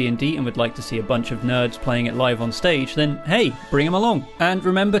interested in D&D and would like to see a bunch of nerds playing it live on stage, then hey, bring them along. And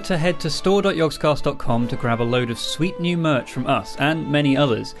remember to head to store.yogscast.com to grab a load of sweet new merch from us and many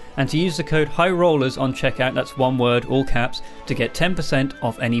others, and to use the code HIGHROLLERS on checkout, that's one word, all caps, to get 10%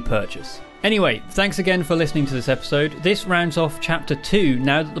 off any purchase. Anyway, thanks again for listening to this episode. This rounds off Chapter 2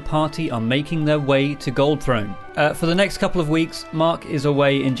 now that the party are making their way to Gold Throne. For the next couple of weeks, Mark is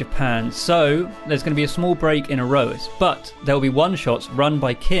away in Japan, so there's going to be a small break in Aerois, but there will be one-shots run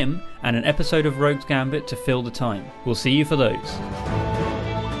by Kim and an episode of Rogue's Gambit to fill the time. We'll see you for those.